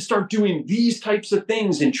 we need to start doing these types of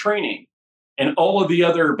things in training. And all of the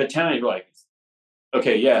other battalions were like,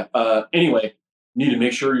 okay, yeah. Anyway, need to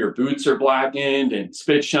make sure your boots are blackened and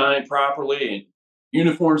spit shine properly, and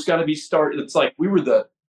uniforms got to be started. It's like we were the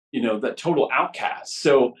total outcasts.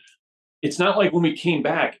 So it's not like when we came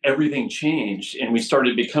back, everything changed and we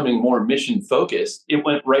started becoming more mission focused. It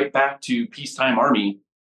went right back to peacetime Army.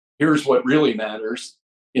 Here's what really matters,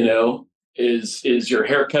 you know, is your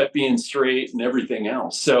haircut being straight and everything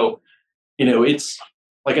else. So, it's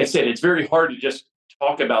like I said, it's very hard to just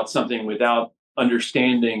talk about something without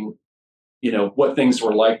understanding, what things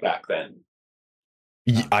were like back then.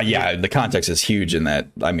 Yeah, the context is huge in that.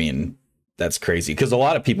 I mean, that's crazy because a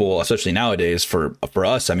lot of people, especially nowadays, for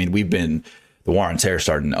us, I mean, the war on terror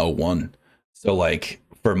started in '01, so like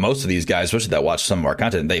for most of these guys, especially that watch some of our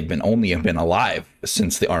content, they've been alive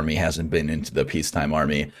since the army hasn't been into the peacetime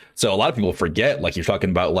army. So a lot of people forget, like you're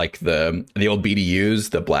talking about, like the old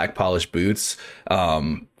BDUs, the black polished boots.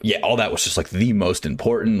 Yeah, all that was just like the most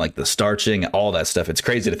important, like the starching, all that stuff. It's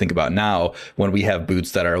crazy to think about now when we have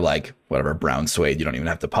boots that are like whatever brown suede. You don't even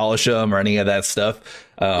have to polish them or any of that stuff.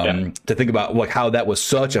 To think about like how that was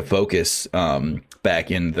such a focus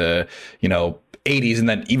back in the 80s, and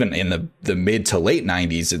then even in the mid to late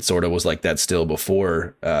 90s, it sort of was like that still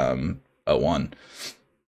before '01.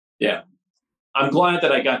 Yeah. I'm glad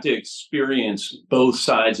that I got to experience both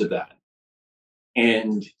sides of that.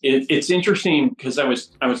 And it's interesting because I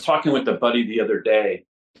was talking with a buddy the other day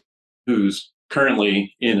who's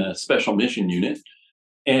currently in a special mission unit.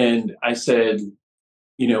 And I said,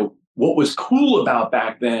 what was cool about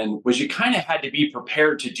back then was you kind of had to be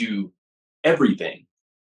prepared to do everything.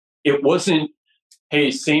 It wasn't,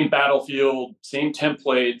 hey, same battlefield, same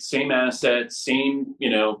template, same assets, same,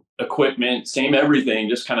 equipment, same everything,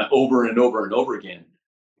 just kind of over and over and over again.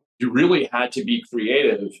 You really had to be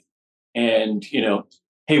creative and,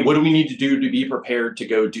 hey, what do we need to do to be prepared to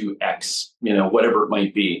go do X, whatever it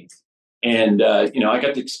might be. And, I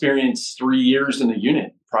got to experience 3 years in the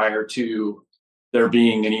unit prior to there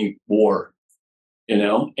being any war,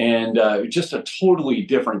 and just a totally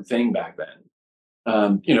different thing back then.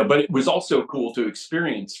 But it was also cool to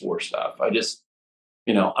experience war stuff. I just,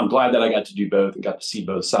 I'm glad that I got to do both and got to see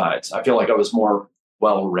both sides. I feel like I was more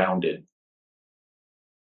well-rounded.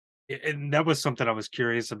 And that was something I was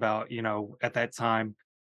curious about, at that time,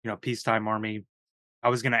 peacetime army. I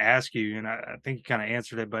was going to ask you, and I think you kind of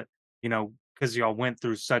answered it, but because y'all went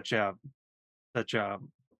through such a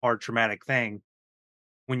hard traumatic thing,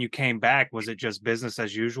 when you came back, was it just business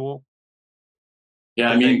as usual?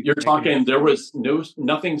 Yeah, I Did mean, they you're make any? talking, there was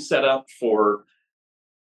nothing set up for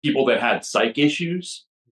people that had psych issues.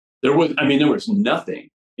 There was nothing,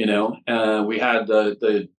 we had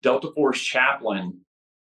the Delta Force chaplain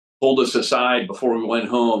pulled us aside before we went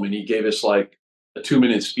home and he gave us like a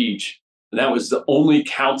 2-minute speech. And that was the only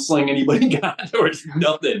counseling anybody got. There was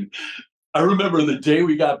nothing. I remember the day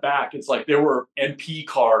we got back, it's like there were MP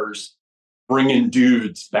cars bringing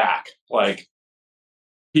dudes back, like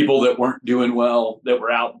people that weren't doing well, that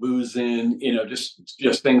were out boozing,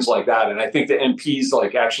 just things like that. And I think the MPs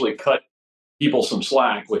like actually cut people some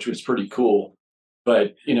slack, which was pretty cool.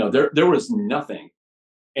 But there was nothing.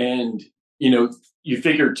 And you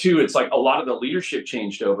figure too, it's like a lot of the leadership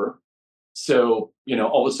changed over. So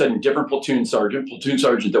all of a sudden, different platoon sergeant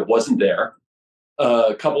that wasn't there,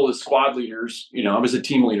 a couple of the squad leaders. I was a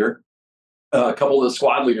team leader. A couple of the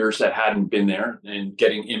squad leaders that hadn't been there, and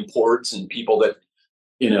getting imports and people that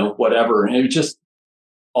whatever. And it was just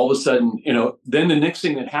all of a sudden, then the next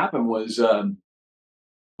thing that happened was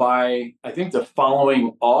by I think the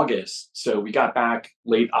following August. So we got back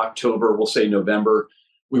late October, we'll say November.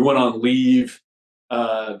 We went on leave.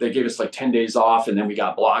 They gave us like 10 days off, and then we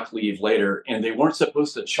got block leave later. And they weren't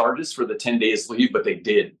supposed to charge us for the 10 days leave, but they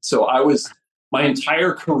did. So my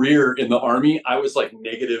entire career in the Army, I was like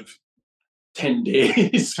negative 10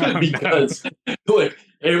 days Oh, because like,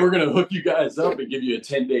 hey, we're going to hook you guys up and give you a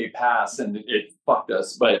 10-day pass. And it fucked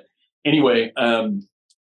us. But anyway,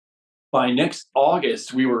 by next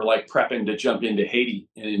August, we were like prepping to jump into Haiti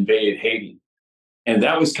and invade Haiti. And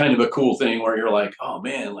that was kind of a cool thing where you're like, oh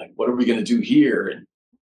man, like, what are we going to do here? And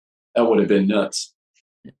that would have been nuts.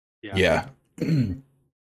 Yeah. Yeah.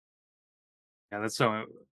 Yeah, that's so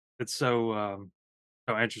so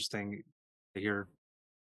interesting to hear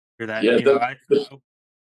that. Yeah. You know,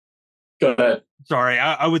 Go ahead. sorry,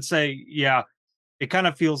 I would say, yeah, it kind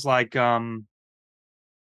of feels like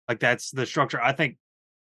that's the structure. I think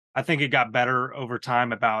it got better over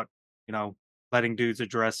time about, you know, letting dudes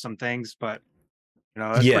address some things, but you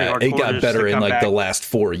know, that's pretty Yeah, it hardcore got just to better in come like the back. last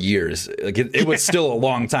 4 years. Like it was still a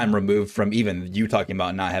long time removed from even you talking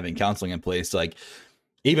about not having counseling in place. Like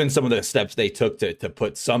even some of the steps they took to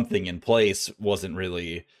put something in place wasn't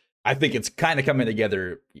really. I think it's kind of coming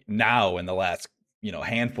together now in the last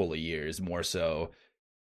handful of years more so.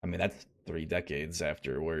 I mean that's 3 decades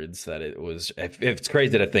afterwards that it was. It's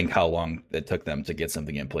crazy to think how long it took them to get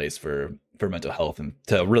something in place for mental health and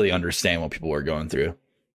to really understand what people were going through.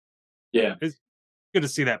 Yeah. It's good to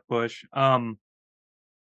see that push. Yeah,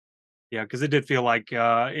 because it did feel like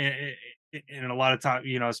in a lot of time,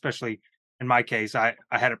 you know, especially in my case, I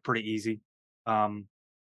had it pretty easy. Um,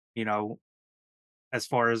 you know, as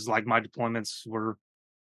far as like my deployments were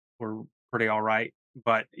pretty all right.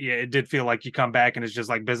 But yeah, it did feel like you come back and it's just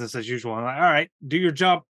like business as usual. And like, all right, do your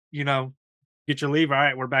job, you know, get your leave. All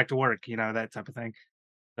right, we're back to work, you know, that type of thing.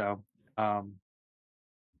 So um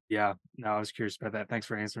yeah, no, I was curious about that. Thanks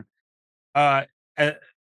for answering. Uh, uh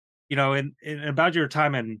you know, in about your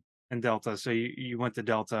time in Delta, so you went to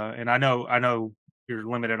Delta, and I know you're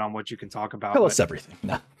limited on what you can talk about, Tell but us everything.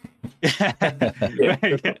 No. Yeah.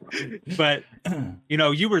 but you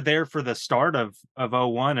know, you were there for the start of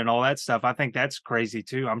 '01 and all that stuff. I think that's crazy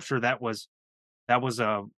too. I'm sure that was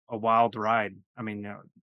a wild ride. I mean, no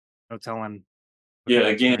telling what Yeah. kind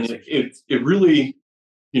of Again, experience. it really,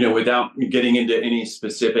 without getting into any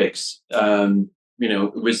specifics,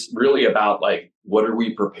 it was really about like, what are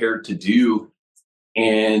we prepared to do?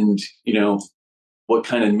 And, what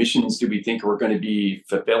kind of missions do we think we're going to be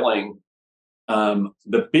fulfilling?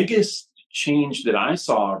 The biggest change that I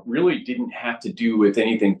saw really didn't have to do with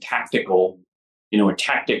anything tactical, or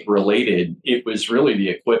tactic related. It was really the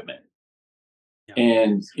equipment. Yeah.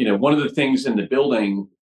 And, one of the things in the building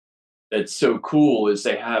that's so cool is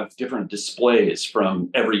they have different displays from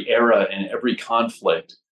every era and every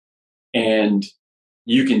conflict. And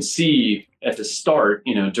you can see at the start,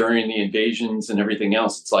 during the invasions and everything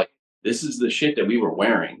else, it's like, this is the shit that we were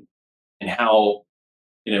wearing and how,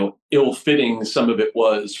 ill-fitting some of it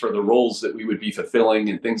was for the roles that we would be fulfilling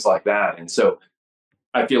and things like that. And so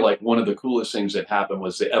I feel like one of the coolest things that happened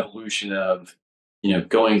was the evolution of,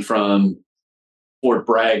 going from Fort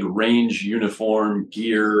Bragg range uniform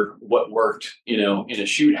gear, what worked, in a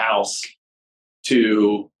shoot house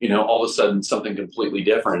to, all of a sudden something completely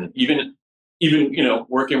different. Even,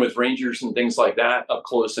 working with Rangers and things like that up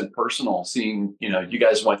close and personal, seeing, you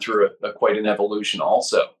guys went through quite an evolution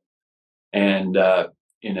also. And,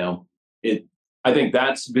 you know, it, I think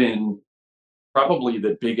that's been probably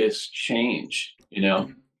the biggest change,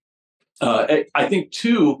 I think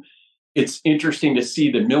too, it's interesting to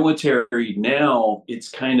see the military now.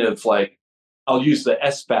 It's kind of like, I'll use the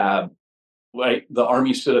SFAB, right? The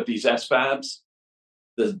Army stood up these SFABs,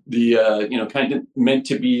 kind of meant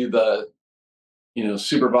to be the,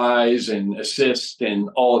 supervise and assist and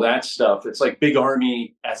all of that stuff. It's like big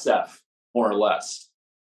Army SF, more or less.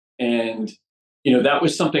 And, that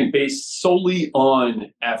was something based solely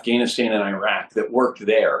on Afghanistan and Iraq that worked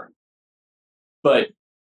there. But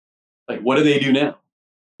like, what do they do now?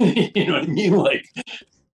 You know what I mean? Like,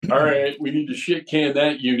 all right, we need to shit can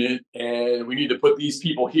that unit and we need to put these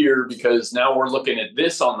people here because now we're looking at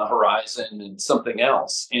this on the horizon and something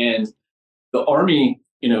else. And the Army,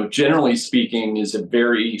 generally speaking, is a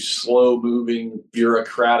very slow moving,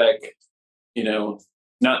 bureaucratic,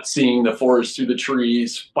 not seeing the forest through the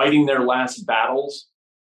trees, fighting their last battles.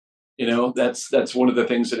 That's one of the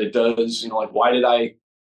things that it does. Like, why did I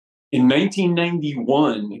in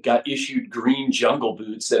 1991 got issued green jungle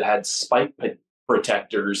boots that had spike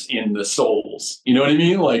protectors in the soles. You know what I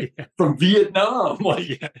mean? Like from Vietnam,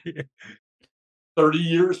 like 30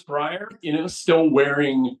 years prior, still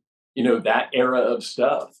wearing, that era of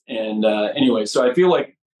stuff. And anyway, so I feel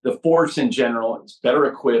like the force in general is better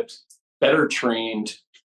equipped, better trained.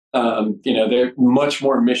 They're much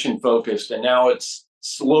more mission focused. And now it's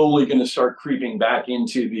slowly going to start creeping back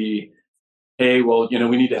into the, hey, well,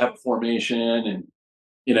 we need to have a formation and,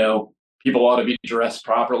 people ought to be dressed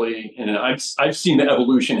properly. And I've seen the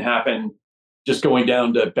evolution happen just going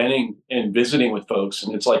down to Benning and visiting with folks.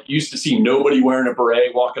 And it's like, you used to see nobody wearing a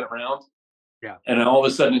beret walking around. Yeah. And all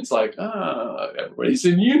of a sudden it's like, everybody's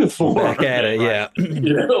in uniform. Back at it, yeah.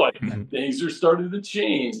 Like things are starting to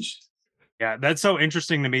change. Yeah, that's so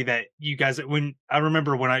interesting to me that you guys, when I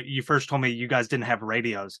remember when you first told me you guys didn't have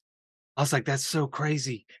radios, I was like, that's so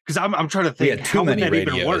crazy. Because I'm trying to think, we had too many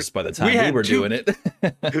radios by the time we were doing it.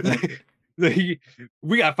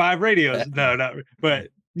 We got 5 radios. No, but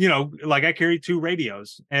like I carry 2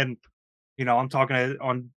 radios, and I'm talking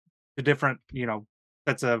on the different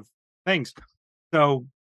sets of things. So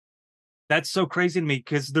that's so crazy to me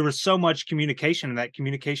because there was so much communication, and that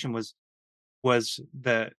communication was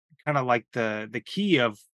the kind of like the key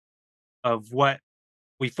of what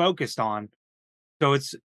we focused on. So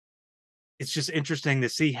it's just interesting to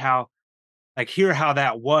see how, like, hear how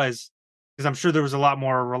that was, because I'm sure there was a lot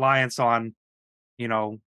more reliance on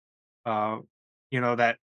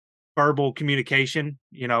that verbal communication,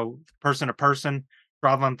 person to person,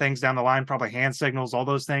 traveling things down the line, probably hand signals, all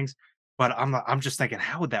those things. But I'm just thinking,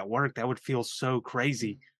 how would that work? That would feel so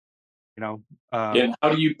crazy. And how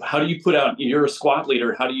do you put out, you're a squad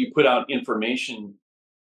leader, how do you put out information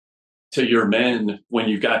to your men when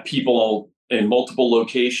you've got people in multiple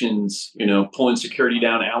locations, pulling security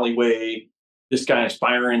down alleyway, this guy's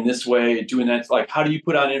firing this way, doing that? Like, how do you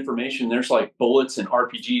put out information? There's like bullets and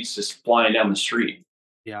RPGs just flying down the street.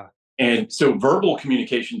 Yeah. And so verbal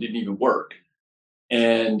communication didn't even work.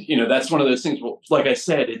 And, that's one of those things. Well, like I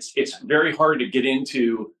said, it's very hard to get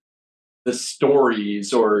into the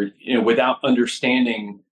stories or, without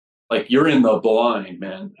understanding. Like, you're in the blind,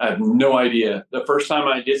 man. I have no idea. The first time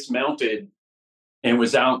I dismounted and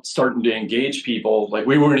was out starting to engage people, like,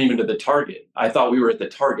 we weren't even to the target. I thought we were at the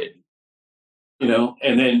target,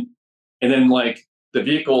 and then like the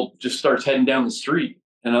vehicle just starts heading down the street,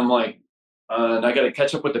 and I'm like, and I got to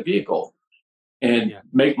catch up with the vehicle and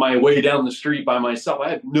make my way down the street by myself. I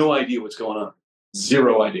have no idea what's going on.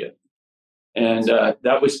 Zero idea. And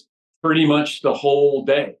that was pretty much the whole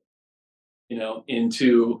day,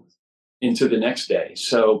 into the next day.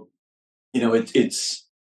 So, it's,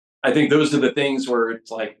 I think those are the things where it's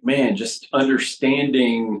like, man, just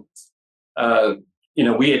understanding,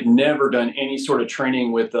 we had never done any sort of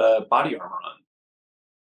training with body armor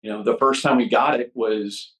on. The first time we got it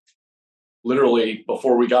was literally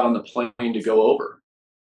before we got on the plane to go over.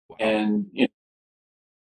 Wow. And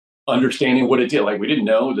understanding what it did. Like, we didn't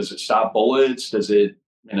know, does it stop bullets? Does it,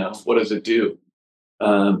 what does it do?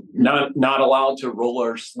 Not allowed to roll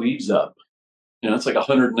our sleeves up. It's like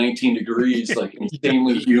 119 degrees, like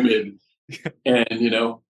insanely humid.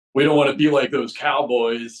 And, we don't want to be like those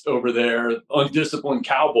cowboys over there, undisciplined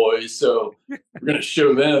cowboys. So we're going to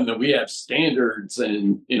show them that we have standards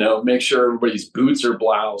and, make sure everybody's boots are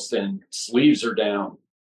bloused and sleeves are down.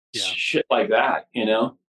 Yeah. Shit like that, Yeah.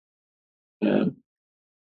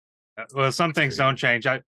 Well, some things don't change.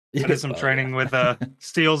 I did some training with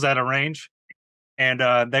Steels at a range, and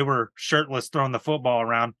they were shirtless throwing the football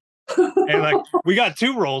around. And like, we got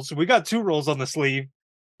 2 rolls. We got 2 rolls on the sleeve.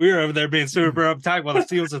 We were over there being super uptight while the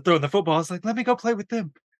Steels are throwing the football. I was like, let me go play with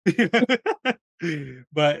them.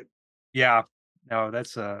 But yeah, no,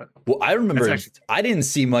 that's well, I remember I didn't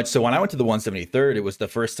see much. So when I went to the 173rd, it was the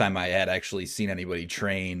first time I had actually seen anybody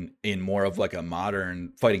train in more of like a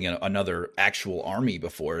modern fighting another actual army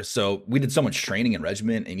before. So we did so much training in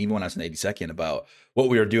regiment, and even when I was in 82nd, about what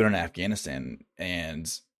we were doing in Afghanistan.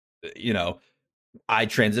 And I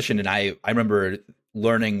transitioned, and I remember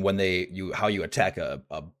learning when how you attack a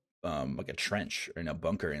like a trench or in a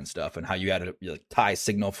bunker and stuff, and how you had to like tie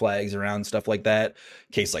signal flags around stuff like that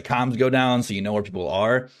in case like comms go down, so you know where people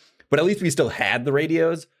are. But at least we still had the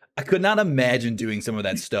radios. I could not imagine doing some of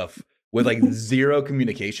that stuff with like zero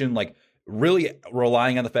communication, like really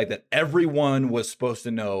relying on the fact that everyone was supposed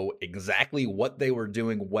to know exactly what they were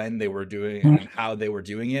doing, when they were doing it, and how they were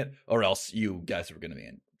doing it, or else you guys were going to be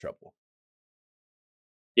in trouble.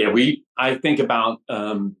 Yeah, I think about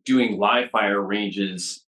doing live fire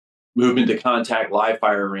ranges, movement to contact live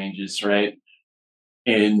fire ranges, right?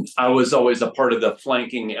 And I was always a part of the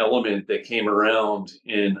flanking element that came around.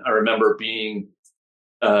 And I remember being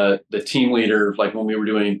the team leader, like when we were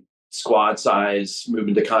doing squad size,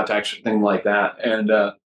 movement to contact, thing like that. And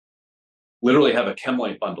literally have a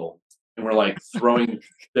chemlight bundle. And we're like throwing,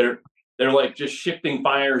 they're like just shifting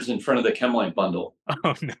fires in front of the chemlight bundle.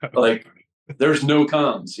 Oh no. Like, there's no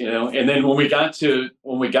comms, and then when we got to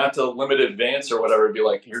limited advance or whatever, it'd be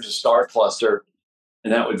like, here's a star cluster,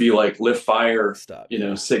 and that would be like lift fire,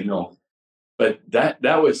 signal. But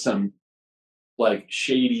that was some like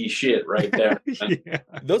shady shit right there. Yeah.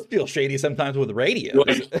 Those feel shady sometimes with You're radios.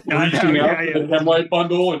 like I know, reaching out yeah, for the headlight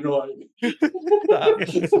bundle, and you're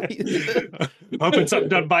Hoping something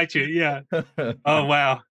doesn't bite you. Yeah. Oh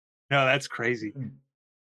wow. No, that's crazy.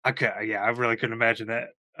 Okay. Yeah, I really couldn't imagine that.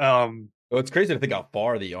 Well, it's crazy to think how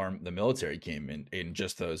far the military came in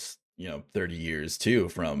just those 30 years too,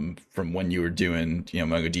 from when you were doing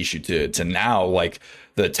Mogadishu to now. Like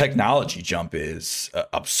the technology jump is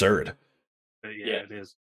absurd. Yeah, it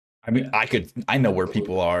is. I mean, I know where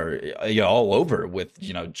people are, all over with,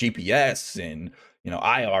 GPS and,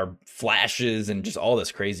 IR flashes and just all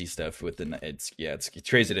this crazy stuff within it's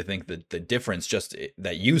crazy to think that the difference just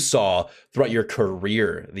that you saw throughout your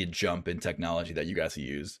career, the jump in technology that you guys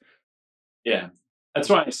use. Yeah, that's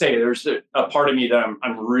why I say there's a part of me that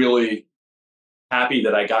I'm really happy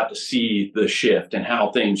that I got to see the shift and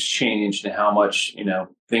how things changed and how much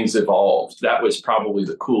things evolved. That was probably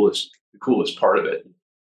the coolest part of it.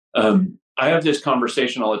 I have this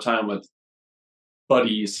conversation all the time with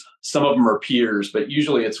buddies. Some of them are peers, but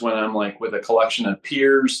usually it's when I'm like with a collection of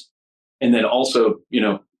peers, and then also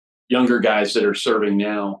younger guys that are serving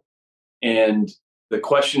now. And the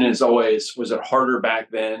question is always, was it harder back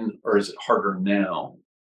then or is it harder now?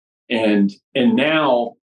 And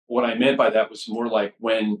now what I meant by that was more like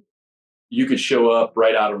when you could show up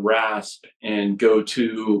right out of RASP and go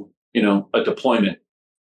to, a deployment,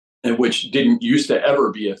 and which didn't used to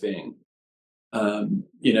ever be a thing. And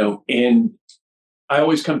I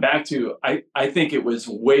always come back to, I think it was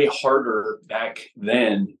way harder back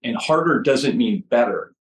then, and harder doesn't mean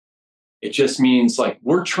better. It just means like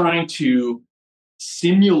we're trying to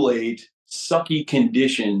simulate sucky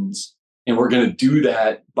conditions, and we're going to do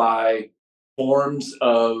that by forms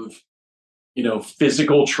of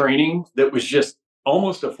physical training that was just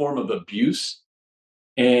almost a form of abuse,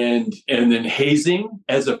 and then hazing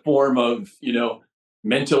as a form of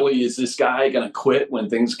mentally, is this guy going to quit when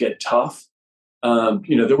things get tough?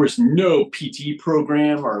 There was no PT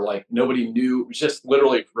program, or like nobody knew. It was just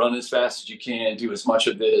literally run as fast as you can, do as much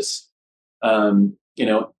of this.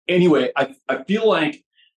 Anyway, I feel like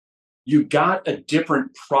you got a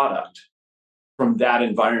different product from that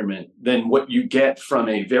environment than what you get from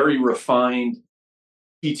a very refined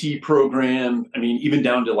PT program. I mean, even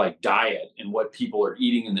down to like diet and what people are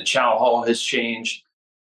eating in the chow hall has changed,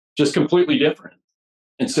 just completely different.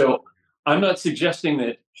 And so I'm not suggesting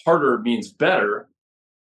that harder means better.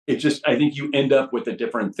 It's just, I think you end up with a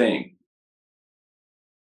different thing.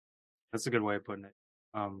 That's a good way of putting it.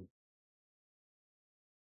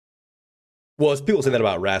 Well, as people say that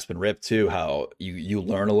about RASP and RIP too, how you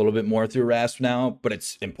learn a little bit more through RASP now, but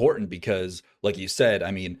it's important because, like you said,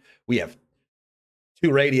 I mean, we have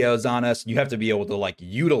 2 radios on us. You have to be able to like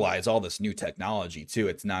utilize all this new technology too.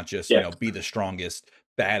 It's not just be the strongest,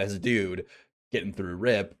 baddest dude getting through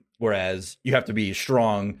RIP. Whereas you have to be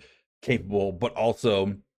strong, capable, but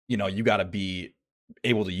also you got to be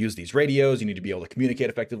able to use these radios. You need to be able to communicate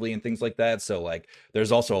effectively and things like that. So like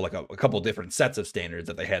there's also like a couple different sets of standards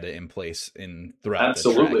that they had to in place throughout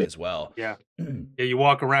the track as well. Yeah. Yeah, you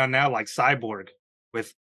walk around now like Cyborg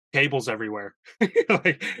with cables everywhere. you're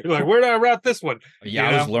like, where do I route this one? Yeah,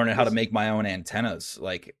 I was learning how to make my own antennas.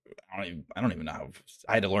 Like I don't even know how.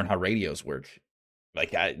 I had to learn how radios work.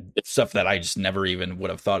 Like stuff that I just never even would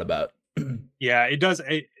have thought about. Yeah, it does.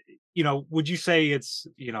 Would you say it's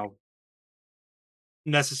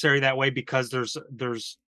necessary that way because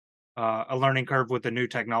there's a learning curve with the new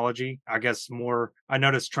technology? I guess more. I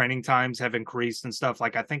noticed training times have increased and stuff.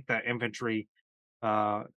 Like I think the infantry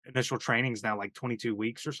initial training is now like 22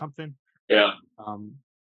 weeks or something. Yeah.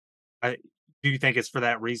 Do you think it's for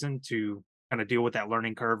that reason, to kind of deal with that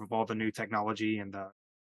learning curve of all the new technology and the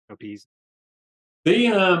OPs?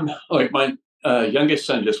 They like my youngest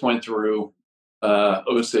son just went through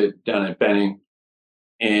OSID down at Benning,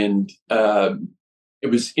 and it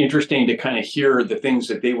was interesting to kind of hear the things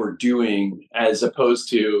that they were doing as opposed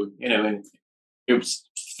to and it was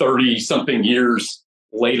 30 something years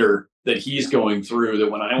later that he's going through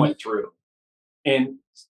that when I went through. And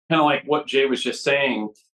kind of like what Jay was just saying,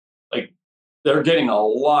 like they're getting a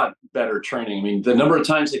lot better training. I mean, the number of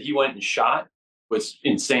times that he went and shot was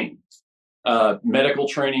insane. Medical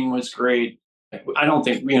training was great. I don't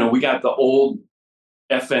think, we got the old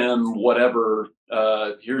FM, whatever,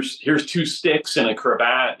 here's 2 sticks and a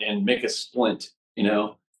cravat and make a splint,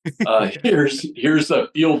 here's a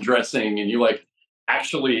field dressing, and you like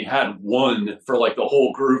actually had one for like the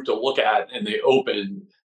whole group to look at, and they opened.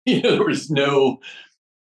 There was no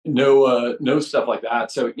stuff like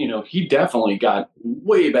that. So he definitely got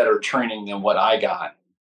way better training than what I got.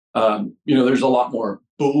 There's a lot more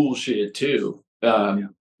bullshit too. That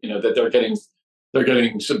they're getting they're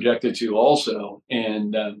getting subjected to also.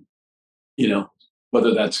 And, you know,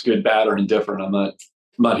 whether that's good, bad, or indifferent, I'm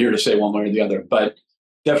not here to say one way or the other, but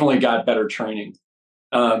definitely got better training.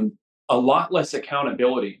 A lot less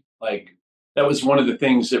accountability. Like, that was one of the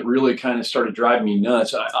things that really kind of started driving me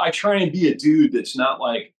nuts. I try and be a dude that's not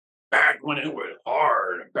like, back when it was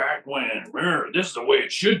hard, back when this is the way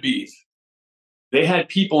it should be. They had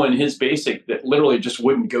people in his basic that literally just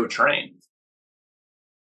wouldn't go train.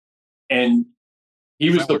 And he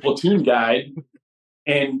was the platoon guide,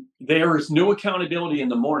 and there was no accountability in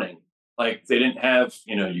the morning. Like, they didn't have,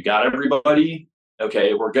 you got everybody.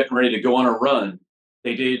 Okay, we're getting ready to go on a run.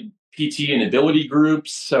 They did PT and ability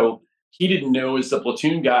groups. So he didn't know as the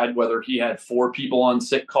platoon guide whether he had 4 people on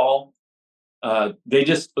sick call.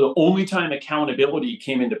 The only time accountability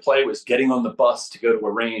came into play was getting on the bus to go to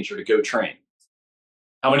a range or to go train.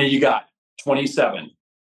 How many you got? 27.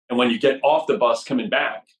 And when you get off the bus coming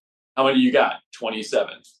back, how many you got?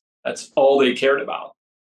 27. That's all they cared about.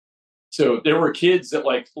 So there were kids that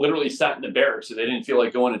like literally sat in the barracks. So they didn't feel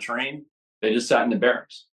like going to train. They just sat in the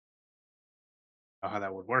barracks. How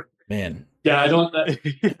that would work. Man. Yeah, I don't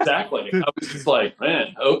exactly. I was just like,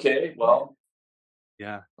 man, okay, well,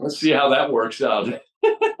 yeah, let's see how that works out.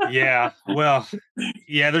 Yeah, well,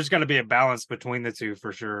 yeah, there's got to be a balance between the two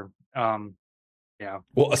for sure. Yeah.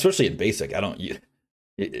 Well, especially in basic,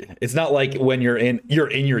 it's not like when you're in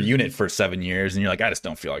your unit for 7 years and you're like, I just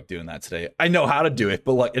don't feel like doing that today. I know how to do it,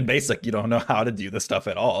 but like in basic, you don't know how to do the stuff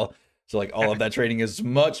at all. So like all of that training is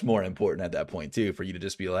much more important at that point too, for you to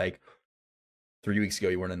just be like, 3 weeks ago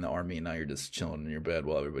you weren't in the army and now you're just chilling in your bed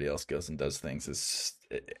while everybody else goes and does things.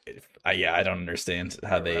 I don't understand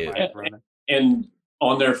how they and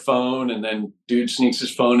on their phone, and then dude sneaks his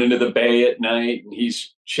phone into the bay at night and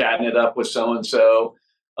he's chatting it up with so and so.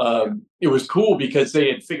 It was cool because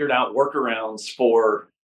they had figured out workarounds for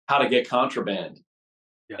how to get contraband.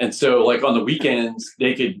 Yeah. And so like on the weekends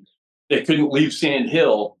they couldn't leave Sand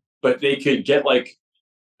Hill, but they could get like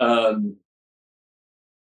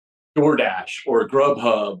DoorDash or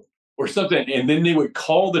Grubhub or something, and then they would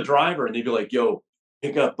call the driver and they'd be like, yo,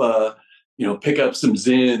 pick up some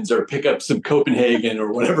Zins or pick up some Copenhagen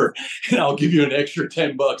or whatever, and I'll give you an extra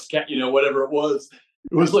 $10, whatever it was.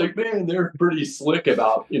 It was like, man, they're pretty slick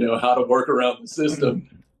about, how to work around the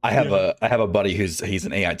system. I have a buddy he's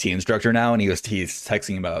an AIT instructor now, and he's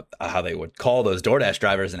texting about how they would call those DoorDash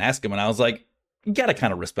drivers and ask him, and I was like, you got to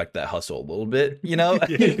kind of respect that hustle a little bit,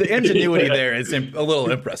 The ingenuity there is a little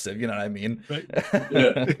impressive, you know what I mean? Right.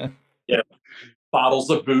 Yeah. Bottles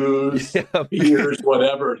of booze, beers,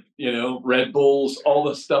 whatever, Red Bulls, all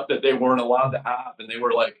the stuff that they weren't allowed to have, and they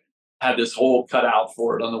were like, had this whole cutout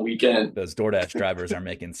for it on the weekend. Those DoorDash drivers are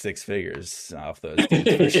making 6 figures off those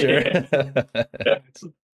things for sure. It's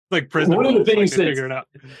like prison. One of the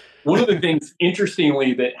things,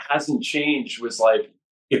 interestingly, that hasn't changed was like,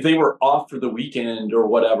 if they were off for the weekend or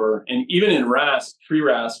whatever, and even in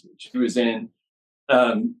pre-RAS, which he was in,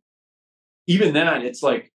 even that, it's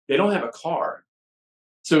like they don't have a car.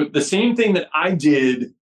 So the same thing that I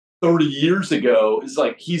did 30 years ago is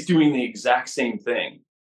like he's doing the exact same thing.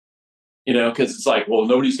 Because it's like, well,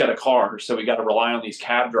 nobody's got a car, so we got to rely on these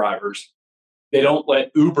cab drivers. They don't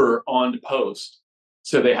let Uber on to post.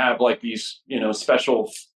 So they have like these, special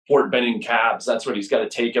Fort Benning cabs. That's what he's got to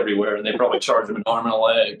take everywhere, and they probably charge him an arm and a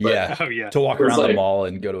leg. But, to walk around the mall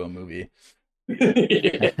and go to a movie.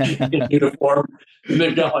 In uniform. And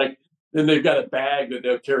they've got a bag that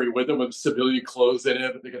they'll carry with them with civilian clothes in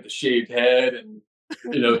it, but they got the shaved head and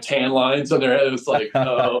tan lines on their head. It's like,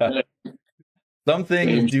 oh man. Some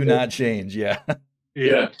things do not change. Yeah.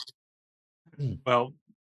 Well,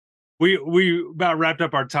 we about wrapped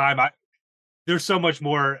up our time. There's so much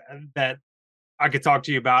more that I could talk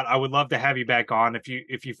to you about. I would love to have you back on if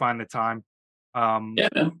you find the time. Yeah,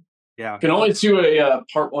 man. Yeah. Can always do a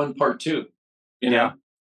part 1, part 2. Yeah,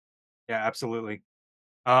 absolutely.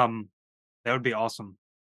 That would be awesome.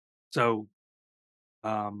 So,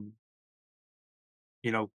 do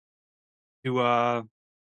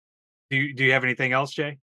you have anything else,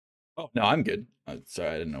 Jay? Oh no, I'm good. Sorry,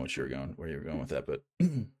 I didn't know where you were going with that, but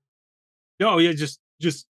no, yeah, just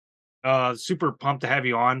super pumped to have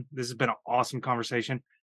you on. This has been an awesome conversation.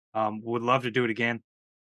 Would love to do it again.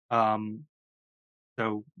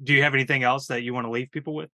 So do you have anything else that you want to leave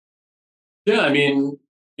people with? Yeah, I mean,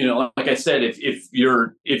 like I said, if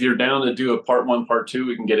you're down to do a part 1, part 2,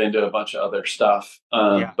 we can get into a bunch of other stuff.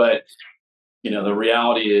 But the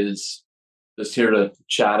reality is just here to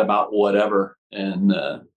chat about whatever, and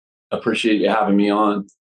appreciate you having me on.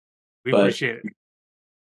 We appreciate it.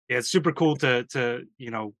 Yeah, it's super cool to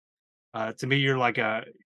me, you're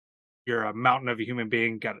a mountain of a human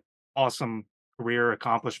being, got an awesome career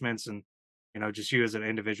accomplishments and, just you as an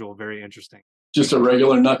individual. Very interesting. Just a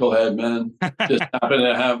regular knucklehead, man. Just happen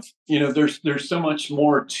to have, there's so much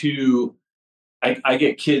more to. I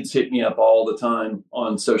get kids hit me up all the time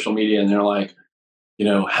on social media, and they're like,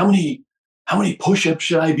 how many push-ups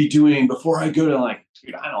should I be doing before I go to, like,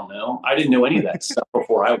 dude, I don't know. I didn't know any of that stuff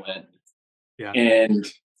before I went. Yeah.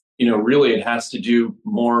 And, really it has to do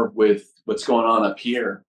more with what's going on up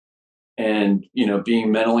here and,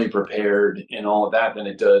 being mentally prepared and all of that than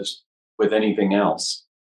it does with anything else.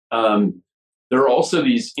 There are also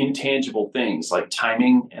these intangible things like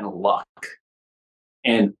timing and luck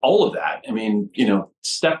and all of that. I mean,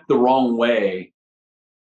 step the wrong way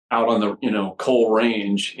out on the, coal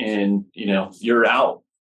range and, you're out.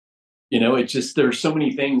 It's just, there's so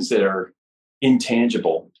many things that are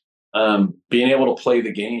intangible. Being able to play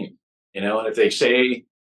the game, and if they say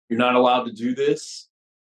you're not allowed to do this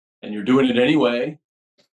and you're doing it anyway,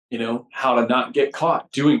 how to not get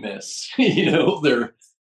caught doing this,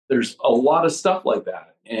 there's a lot of stuff like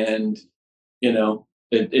that. And,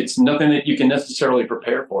 it's nothing that you can necessarily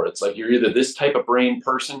prepare for. It's like, you're either this type of brain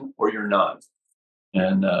person or you're not.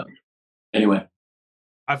 And anyway,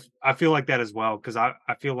 I feel like that as well. Cause I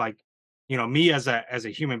feel like, me as a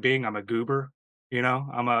human being, I'm a goober,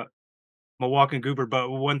 I'm a walking goober. But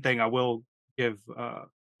one thing I will give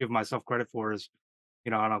myself credit for is,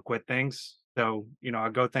 I don't quit things. So, I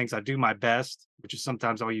go things, I do my best, which is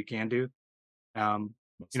sometimes all you can do.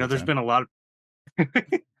 There's been a lot of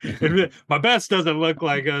my best doesn't look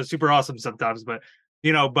like super awesome sometimes, but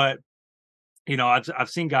I've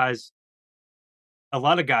seen guys, a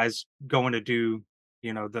lot of guys going to do,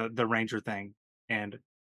 the Ranger thing. And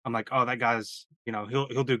I'm like, oh, that guy's,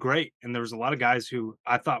 he'll do great. And there was a lot of guys who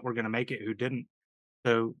I thought were going to make it who didn't.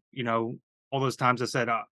 So, all those times I said,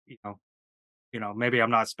 maybe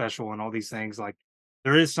I'm not special and all these things. Like,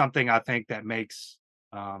 there is something I think that makes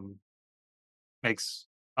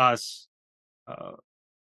us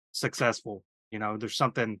successful. There's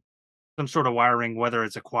some sort of wiring, whether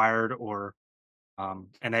it's acquired or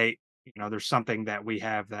innate. There's something that we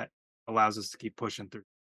have that allows us to keep pushing through.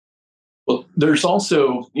 Well, there's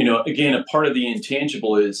also, again, a part of the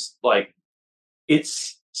intangible is like,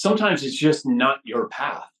 sometimes it's just not your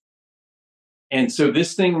path. And so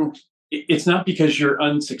this thing, it's not because you're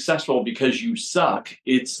unsuccessful because you suck.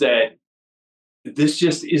 It's that this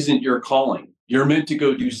just isn't your calling. You're meant to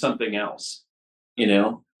go do something else,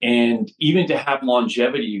 and even to have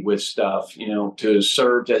longevity with stuff, to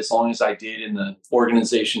serve as long as I did in the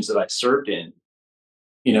organizations that I served in,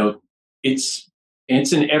 it's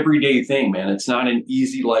an everyday thing, man. It's not an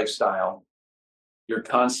easy lifestyle. You're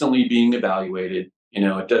constantly being evaluated.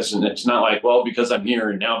 It's not like, well, because I'm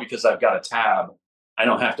here and now because I've got a tab, I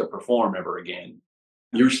don't have to perform ever again.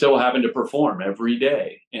 You're still having to perform every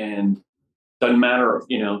day. And doesn't matter,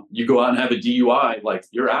 you go out and have a DUI, like,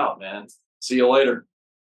 you're out, man. See you later.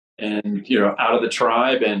 And you're out of the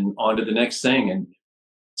tribe and on to the next thing. And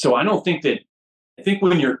so I think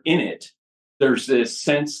when you're in it, there's this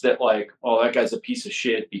sense that, like, oh, that guy's a piece of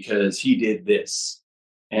shit because he did this.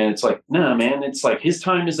 And it's like, nah, man, it's like his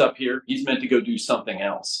time is up here. He's meant to go do something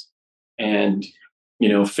else and,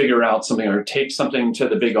 figure out something or take something to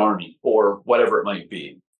the big army or whatever it might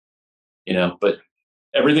be, but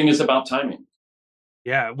everything is about timing.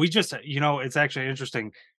 Yeah. We just, it's actually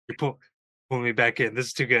interesting. You pull me back in. This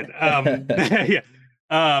is too good. Yeah.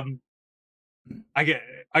 I could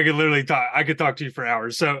literally talk. I could talk to you for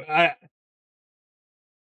hours. So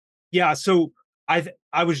So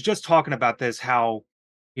I was just talking about this, how,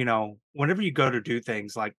 whenever you go to do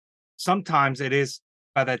things, like, sometimes it is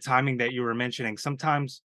by that timing that you were mentioning,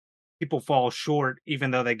 sometimes people fall short,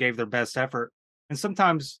 even though they gave their best effort. And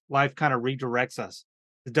sometimes life kind of redirects us.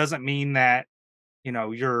 It doesn't mean that,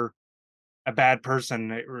 you're a bad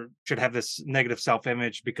person or should have this negative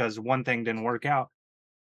self-image because one thing didn't work out.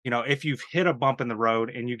 If you've hit a bump in the road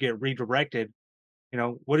and you get redirected,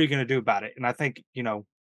 what are you going to do about it? And I think,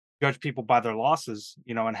 judge people by their losses,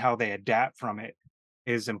 and how they adapt from it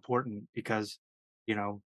is important because,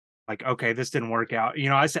 like, okay, this didn't work out.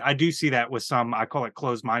 I do see that with some, I call it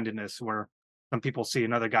closed-mindedness, where some people see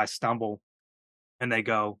another guy stumble and they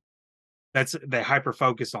go, they hyper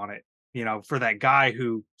focus on it. For that guy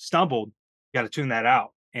who stumbled, you got to tune that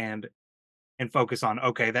out and focus on,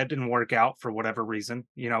 okay, that didn't work out for whatever reason.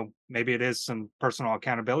 Maybe it is some personal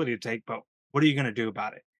accountability to take, but what are you going to do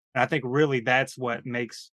about it? And I think really that's what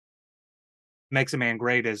makes a man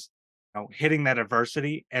great is, hitting that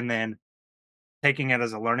adversity and then taking it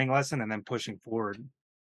as a learning lesson and then pushing forward.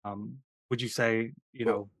 Would you say,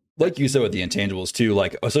 like you said with the intangibles too,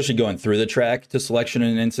 like especially going through the track to selection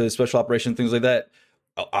and into special operations, things like that,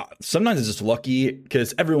 Sometimes it's just lucky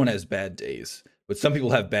because everyone has bad days, but some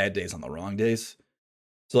people have bad days on the wrong days.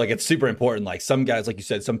 So like it's super important. Like some guys, like you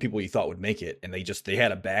said, some people you thought would make it, and they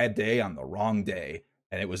had a bad day on the wrong day,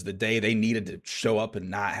 and it was the day they needed to show up and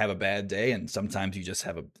not have a bad day. And sometimes you just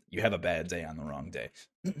have a bad day on the wrong day.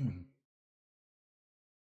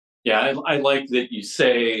 Yeah, I like that you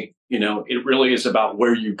say, it really is about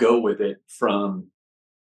where you go with it from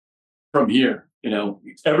here.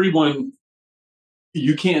 Everyone,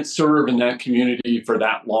 you can't serve in that community for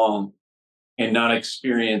that long and not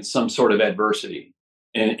experience some sort of adversity.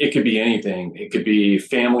 And it could be anything. It could be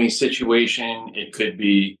family situation. It could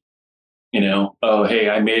be, oh, hey,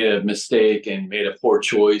 I made a mistake and made a poor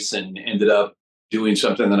choice and ended up doing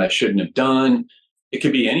something that I shouldn't have done. It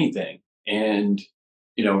could be anything. And,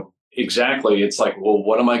 exactly. It's like, well,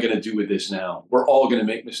 what am I going to do with this now? We're all going to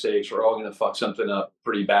make mistakes. We're all going to fuck something up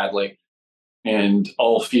pretty badly and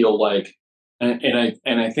all feel like, and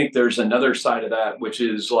I think there's another side of that, which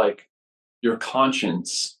is like your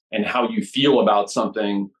conscience and how you feel about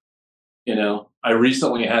something. I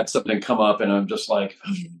recently had something come up and I'm just like,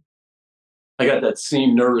 I got that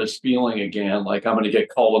same nervous feeling again, like I'm going to get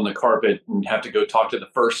called on the carpet and have to go talk to the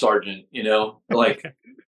first sergeant, like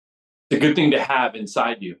it's a good thing to have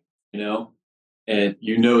inside you, and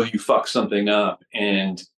you fuck something up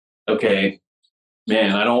and okay,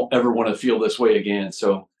 man, I don't ever want to feel this way again.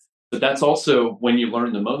 So, but that's also when you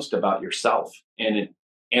learn the most about yourself and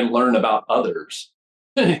learn about others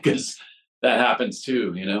because that happens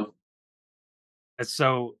too, It's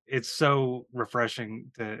so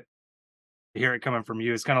refreshing to hear it coming from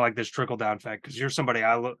you. It's kind of like this trickle down effect because you're somebody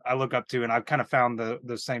I look up to, and I've kind of found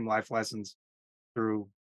the same life lessons through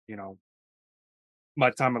you know my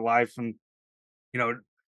time in life, and you know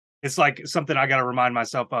it's like something I got to remind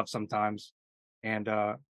myself of sometimes. And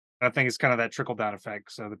I think it's kind of that trickle down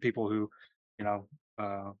effect. So the people who, you know,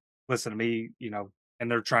 uh, listen to me,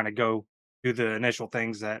 and they're trying to go do the initial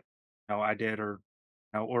things that I did,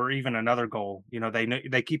 or even another goal.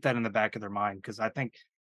 They keep that in the back of their mind because I think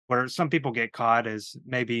where some people get caught is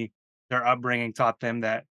maybe their upbringing taught them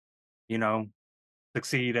that you know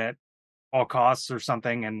succeed at all costs or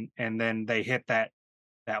something, and then they hit that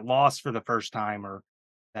loss for the first time or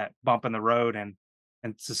that bump in the road, and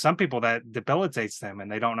to some people that debilitates them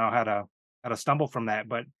and they don't know how to stumble from that.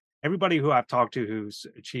 But everybody who I've talked to who's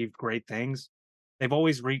achieved great things, they've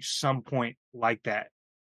always reached some point like that,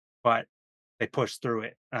 but they push through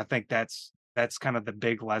it. And I think that's kind of the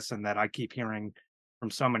big lesson that I keep hearing from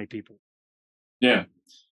so many people. Yeah.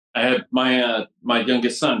 I had my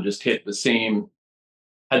youngest son just had the same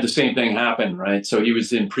thing happen, right? So he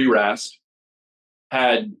was in pre-RASP,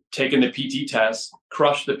 had taken the PT test,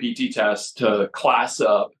 crushed the PT test to class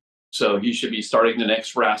up. So he should be starting the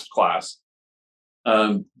next RASP class.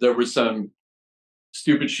 There was some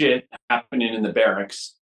stupid shit happening in the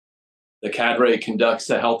barracks. The cadre conducts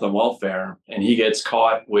the health and welfare, and he gets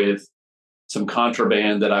caught with some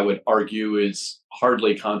contraband that I would argue is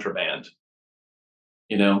hardly contraband,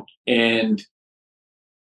 and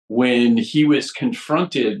when he was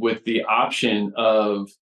confronted with the option of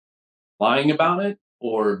lying about it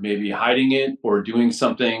or maybe hiding it or doing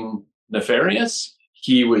something nefarious,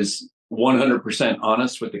 he was 100%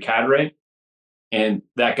 honest with the cadre, and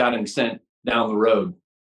that got him sent down the road.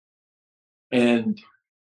 And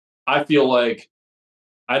I feel like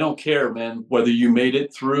I don't care, man, whether you made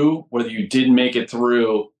it through, whether you didn't make it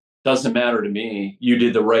through, doesn't matter to me. You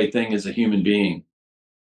did the right thing as a human being.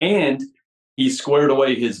 And he squared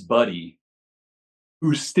away his buddy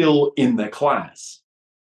who's still in the class.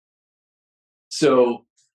 So,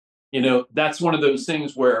 that's one of those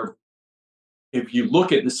things where if you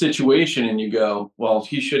look at the situation and you go, well,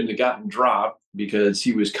 he shouldn't have gotten dropped because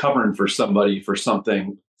he was covering for somebody for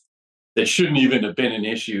something that shouldn't even have been an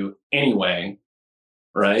issue anyway,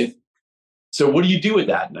 right? So what do you do with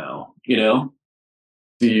that now? Do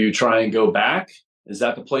you try and go back? Is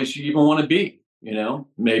that the place you even want to be?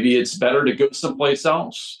 Maybe it's better to go someplace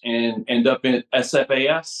else and end up in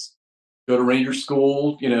SFAS, go to Ranger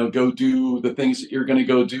School, go do the things that you're going to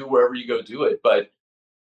go do wherever you go do it. But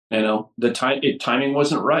the timing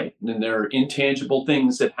wasn't right, and there are intangible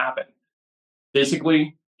things that happen.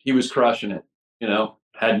 Basically, he was crushing it.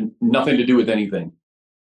 Had nothing to do with anything.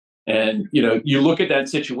 And you look at that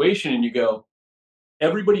situation and you go,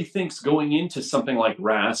 everybody thinks going into something like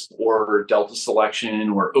RASP or Delta Selection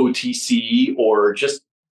or OTC or just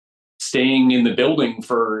staying in the building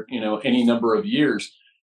for any number of years,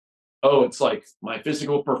 oh, it's like my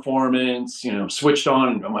physical performance, switched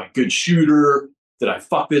on, am I a good shooter? Did I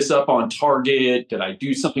fuck this up on target? Did I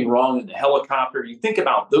do something wrong in the helicopter? You think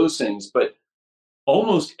about those things, but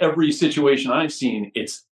almost every situation I've seen,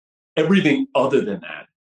 it's everything other than that.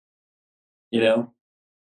 You know,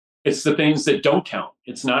 it's the things that don't count.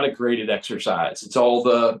 It's not a graded exercise. It's all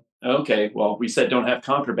the, okay, well, we said don't have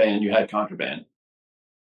contraband. You had contraband.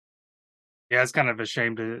 Yeah, it's kind of a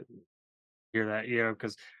shame to hear that,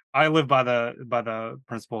 because I live by the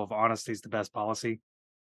principle of honesty is the best policy.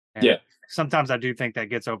 And Yeah. sometimes I do think that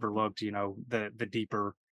gets overlooked, the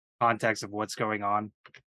deeper context of what's going on,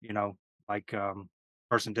 like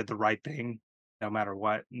person did the right thing no matter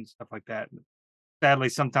what and stuff like that. Sadly,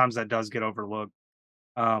 sometimes that does get overlooked.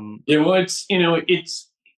 Yeah, well,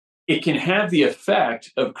 it can have the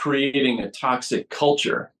effect of creating a toxic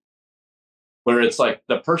culture where it's like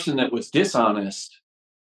the person that was dishonest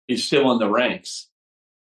is still in the ranks.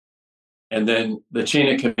 And then the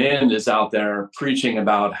chain of command is out there preaching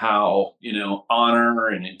about how, honor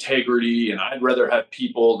and integrity. And I'd rather have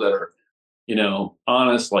people that are,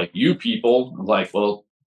 honest like you people. Like, well,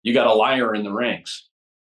 you got a liar in the ranks.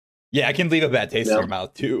 Yeah, it can leave a bad taste in your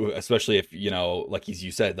mouth too, especially if, like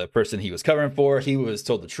you said, the person he was covering for, he was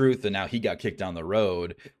told the truth and now he got kicked down the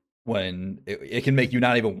road. When it can make you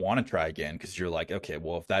not even want to try again because you're like, okay,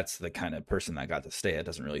 well, if that's the kind of person that got to stay, it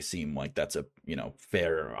doesn't really seem like that's a,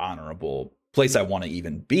 fair or honorable place I want to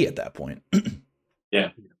even be at that point.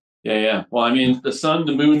 Yeah. Well, I mean, the sun,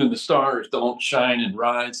 the moon, and the stars don't shine and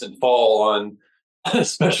rise and fall on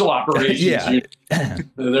special operations. Yeah.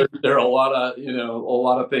 There are a lot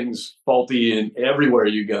of things faulty in everywhere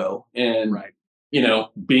you go. And, right.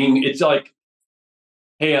 it's like,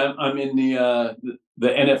 hey, I'm in the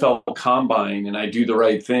NFL combine and I do the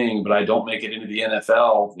right thing, but I don't make it into the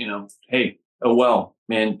NFL, hey, oh, well,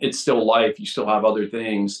 man, it's still life. You still have other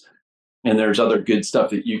things and there's other good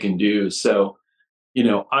stuff that you can do. So,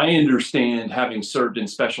 I understand having served in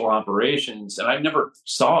special operations and I never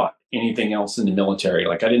saw anything else in the military.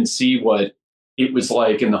 Like I didn't see what it was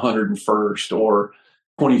like in the 101st or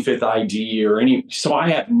 25th ID or any. So I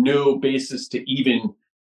have no basis to even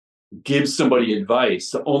give somebody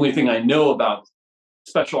advice. The only thing I know about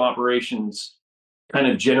special operations, kind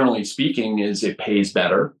of generally speaking, is it pays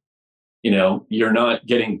better. You're not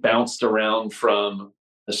getting bounced around from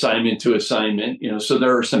assignment to assignment, so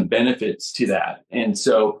there are some benefits to that. And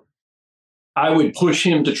so I would push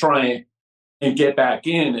him to try and get back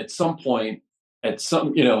in at some point at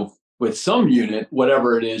some, with some unit,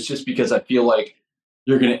 whatever it is, just because I feel like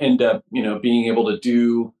you're going to end up, being able to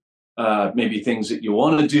do maybe things that you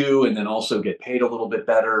want to do and then also get paid a little bit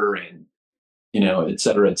better and, et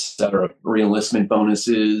cetera, re-enlistment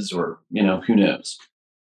bonuses or, who knows.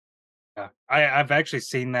 Yeah, I've actually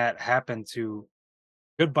seen that happen to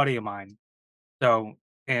a good buddy of mine. So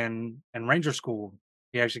in Ranger School,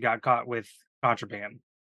 he actually got caught with contraband.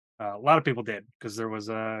 A lot of people did because there was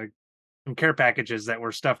some care packages that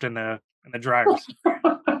were stuffed in the dryers.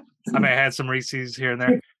 I may have had some Reese's here and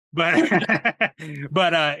there,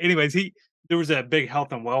 but anyways, there was a big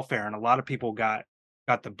health and welfare, and a lot of people got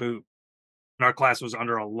the boot. And our class was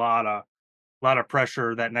under a lot of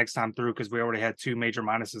pressure that next time through because we already had 2 major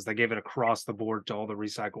minuses. They gave it across the board to all the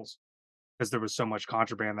recycles because there was so much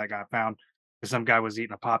contraband that got found. Because some guy was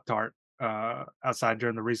eating a Pop-Tart outside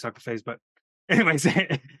during the recycle phase. But anyways,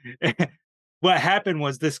 what happened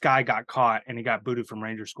was this guy got caught and he got booted from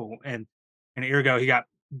Ranger School, and ergo he got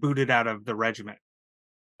booted out of the regiment.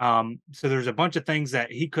 So there's a bunch of things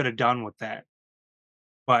that he could have done with that,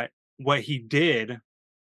 but what he did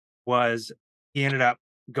was he ended up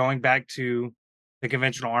going back to the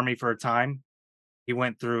conventional army for a time. He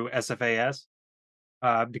went through SFAS,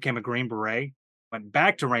 became a Green Beret, went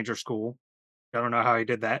back to Ranger School. I don't know how he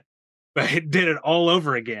did that, but he did it all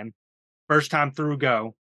over again. First time through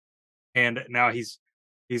go. And now he's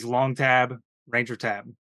long tab, Ranger tab,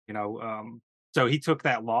 so he took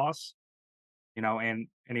that loss, and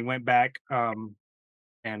he went back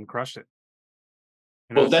and crushed it.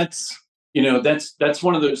 Well, that's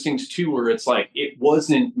one of those things too, where it's like, it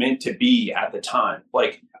wasn't meant to be at the time.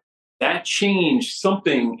 Like that changed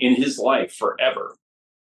something in his life forever.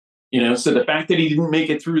 So the fact that he didn't make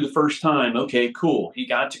it through the first time, okay, cool. He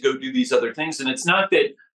got to go do these other things. And it's not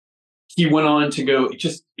that he went on to go,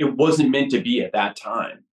 it wasn't meant to be at that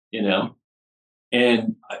time,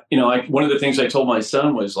 And, one of the things I told my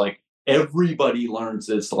son was like, everybody learns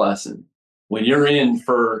this lesson. When you're in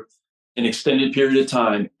for an extended period of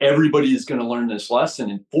time, everybody is going to learn this lesson.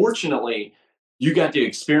 And fortunately, you got to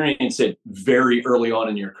experience it very early on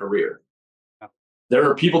in your career. There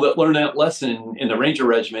are people that learn that lesson in the Ranger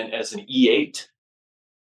Regiment as an E8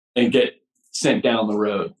 and get sent down the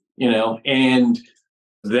road, and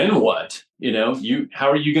then what? How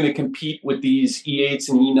are you going to compete with these E8s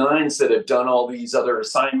and E9s that have done all these other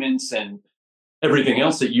assignments and everything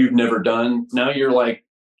else that you've never done. Now you're like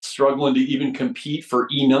struggling to even compete for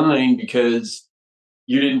E9 because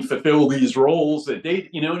you didn't fulfill these roles that they,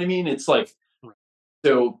 you know what I mean? It's like,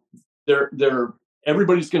 so they're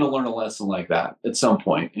everybody's going to learn a lesson like that at some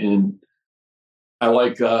point. And I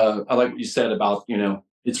like what you said about, you know,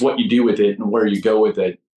 it's what you do with it and where you go with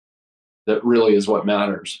it that really is what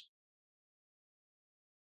matters.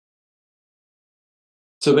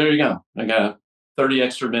 So there you go. I got 30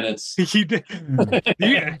 extra minutes. You did.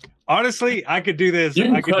 Yeah. Honestly, I could do this. You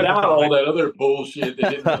can I could cut do out all that other bullshit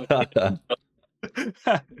that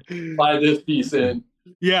didn't buy this piece in.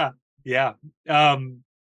 Yeah. Yeah.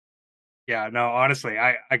 Yeah, no, honestly,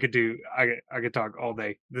 I could talk all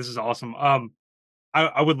day. This is awesome.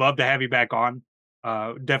 I would love to have you back on.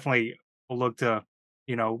 Definitely we'll look to,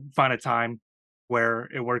 you know, find a time where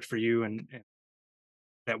it works for you and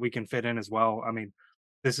that we can fit in as well. I mean,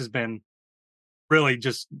 this has been really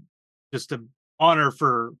just an honor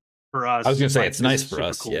for us. I was gonna say Like, it's this nice is for super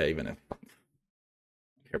us, cool. yeah. Even if I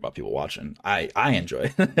care about people watching, I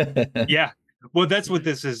enjoy. Yeah, well, that's what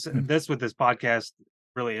this is. That's what this podcast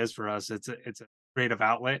really is for us. It's a creative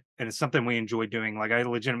outlet, and it's something we enjoy doing. Like, I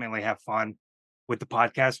legitimately have fun with the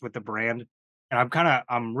podcast, with the brand, and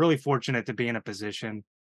I'm really fortunate to be in a position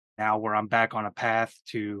now where I'm back on a path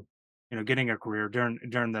to, you know, getting a career.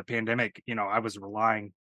 During the pandemic, you know, I was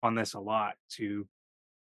relying on this a lot to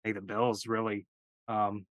pay the bills. Really,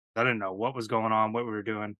 I didn't know what was going on, what we were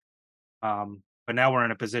doing, but now we're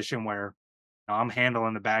in a position where I'm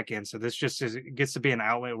handling the back end. So this just it gets to be an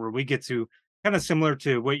outlet where we get to, kind of similar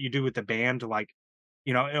to what you do with the band, like,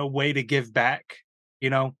 you know, a way to give back, you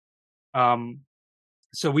know. Um,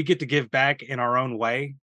 so we get to give back in our own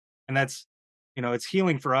way. And that's, you know, it's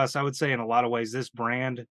healing for us. I would say in a lot of ways, this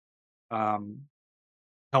brand um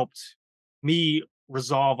helped me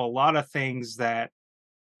resolve a lot of things that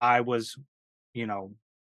I was, you know,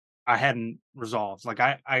 I hadn't resolved. Like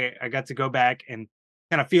I got to go back and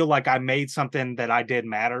kind of feel like I made something that I did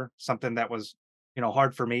matter, something that was, you know,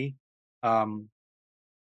 hard for me. Um,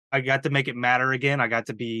 I got to make it matter again. I got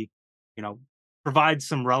to be, you know, provide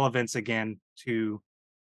some relevance again to, you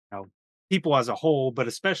know, people as a whole, but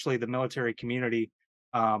especially the military community.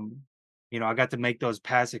 Um, you know, I got to make those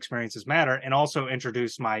past experiences matter and also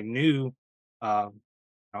introduce my new, you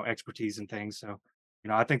know, expertise and things. So, you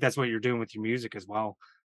know, I think that's what you're doing with your music as well.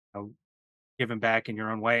 You know, giving back in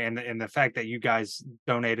your own way, and the fact that you guys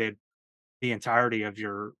donated the entirety of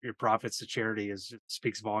your profits to charity is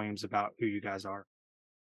speaks volumes about who you guys are.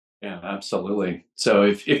 Yeah, absolutely. So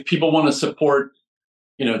if people want to support,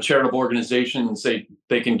 you know, charitable organizations,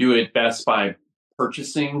 they can do it best by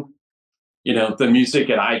purchasing, you know, the music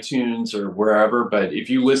at iTunes or wherever. But if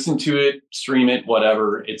you listen to it, stream it,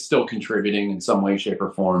 whatever, it's still contributing in some way, shape,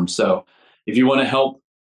 or form. So if you want to help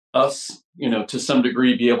us, you know, to some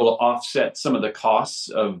degree, be able to offset some of the costs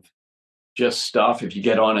of just stuff, if you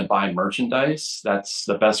get on and buy merchandise, that's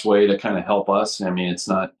the best way to kind of help us. I mean, it's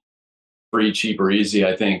not free, cheap, or easy.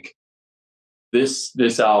 I think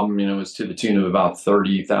this album, you know, is to the tune of about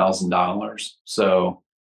 $30,000. So,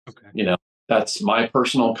 Okay. you know, that's my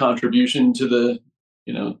personal contribution to the,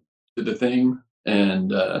 you know, to the thing.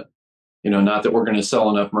 And you know, not that we're going to sell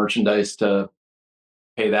enough merchandise to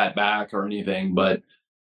pay that back or anything, but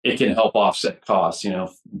it can help offset costs. You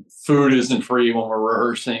know, food isn't free when we're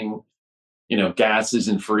rehearsing. You know, gas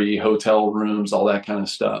isn't free, hotel rooms, all that kind of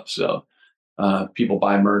stuff. So people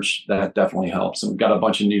buy merch, that definitely helps. And we've got a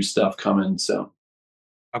bunch of new stuff coming. So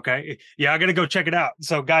Okay. Yeah, I gotta go check it out.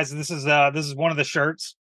 So guys, this is one of the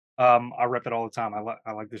shirts. I rep it all the time.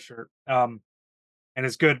 I like this shirt. And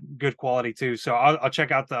it's good quality too. So I'll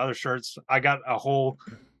check out the other shirts. I got a whole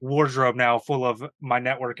wardrobe now full of my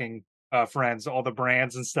networking friends, all the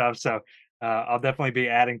brands and stuff. So I'll definitely be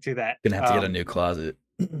adding to that. Gonna have to get a new closet.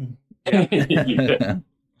 yeah.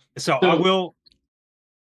 So I will.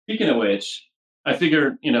 Speaking of which, I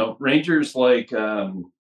figure, you know, Rangers like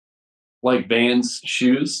Vans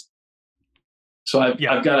shoes. So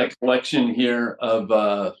I've got a collection here of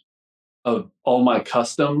all my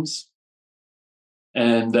customs,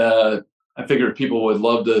 and I figured people would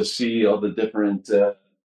love to see all the different.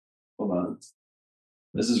 Hold on,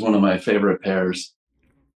 this is one of my favorite pairs.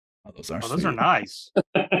 Oh, those are those are nice.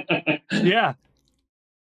 Yeah.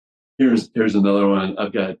 Here's another one.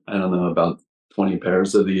 I've got, I don't know, about 20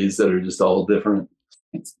 pairs of these that are just all different.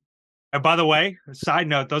 And by the way, side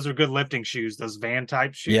note, those are good lifting shoes. Those Van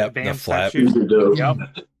type shoes. Yep, Van the type flap. shoes. Dope. Yep.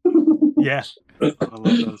 Yeah. I love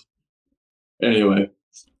those. Anyway.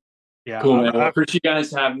 Yeah. Cool, man. Well, I appreciate you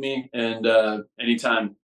guys having me. And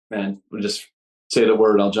anytime, man, we'll just say the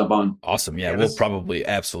word. I'll jump on. Awesome. Yeah, we'll probably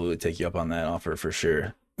absolutely take you up on that offer for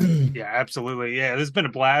sure. Yeah, absolutely. Yeah, this has been a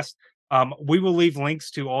blast. We will leave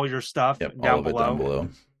links to all your stuff Yep, all down of it down below.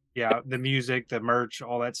 Yeah, the music, the merch,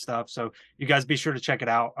 all that stuff. So you guys be sure to check it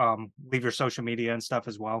out. Leave your social media and stuff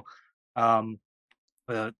as well. Um,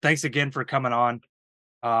 Thanks again for coming on.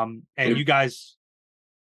 And you guys,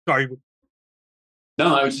 sorry.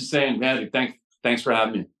 No, I was just saying, man, thanks for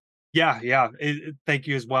having me. Yeah. Thank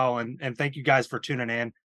you as well, and thank you guys for tuning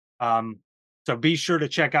in. Um, so be sure to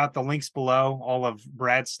check out the links below, all of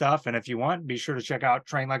Brad's stuff, and if you want, be sure to check out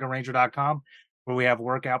trainlikearanger.com, where we have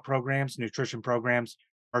workout programs, nutrition programs,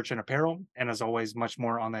 merch and apparel, and as always, much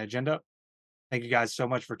more on the agenda. Thank you guys so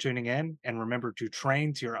much for tuning in, and remember to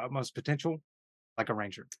train to your utmost potential like a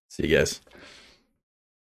ranger. See you guys.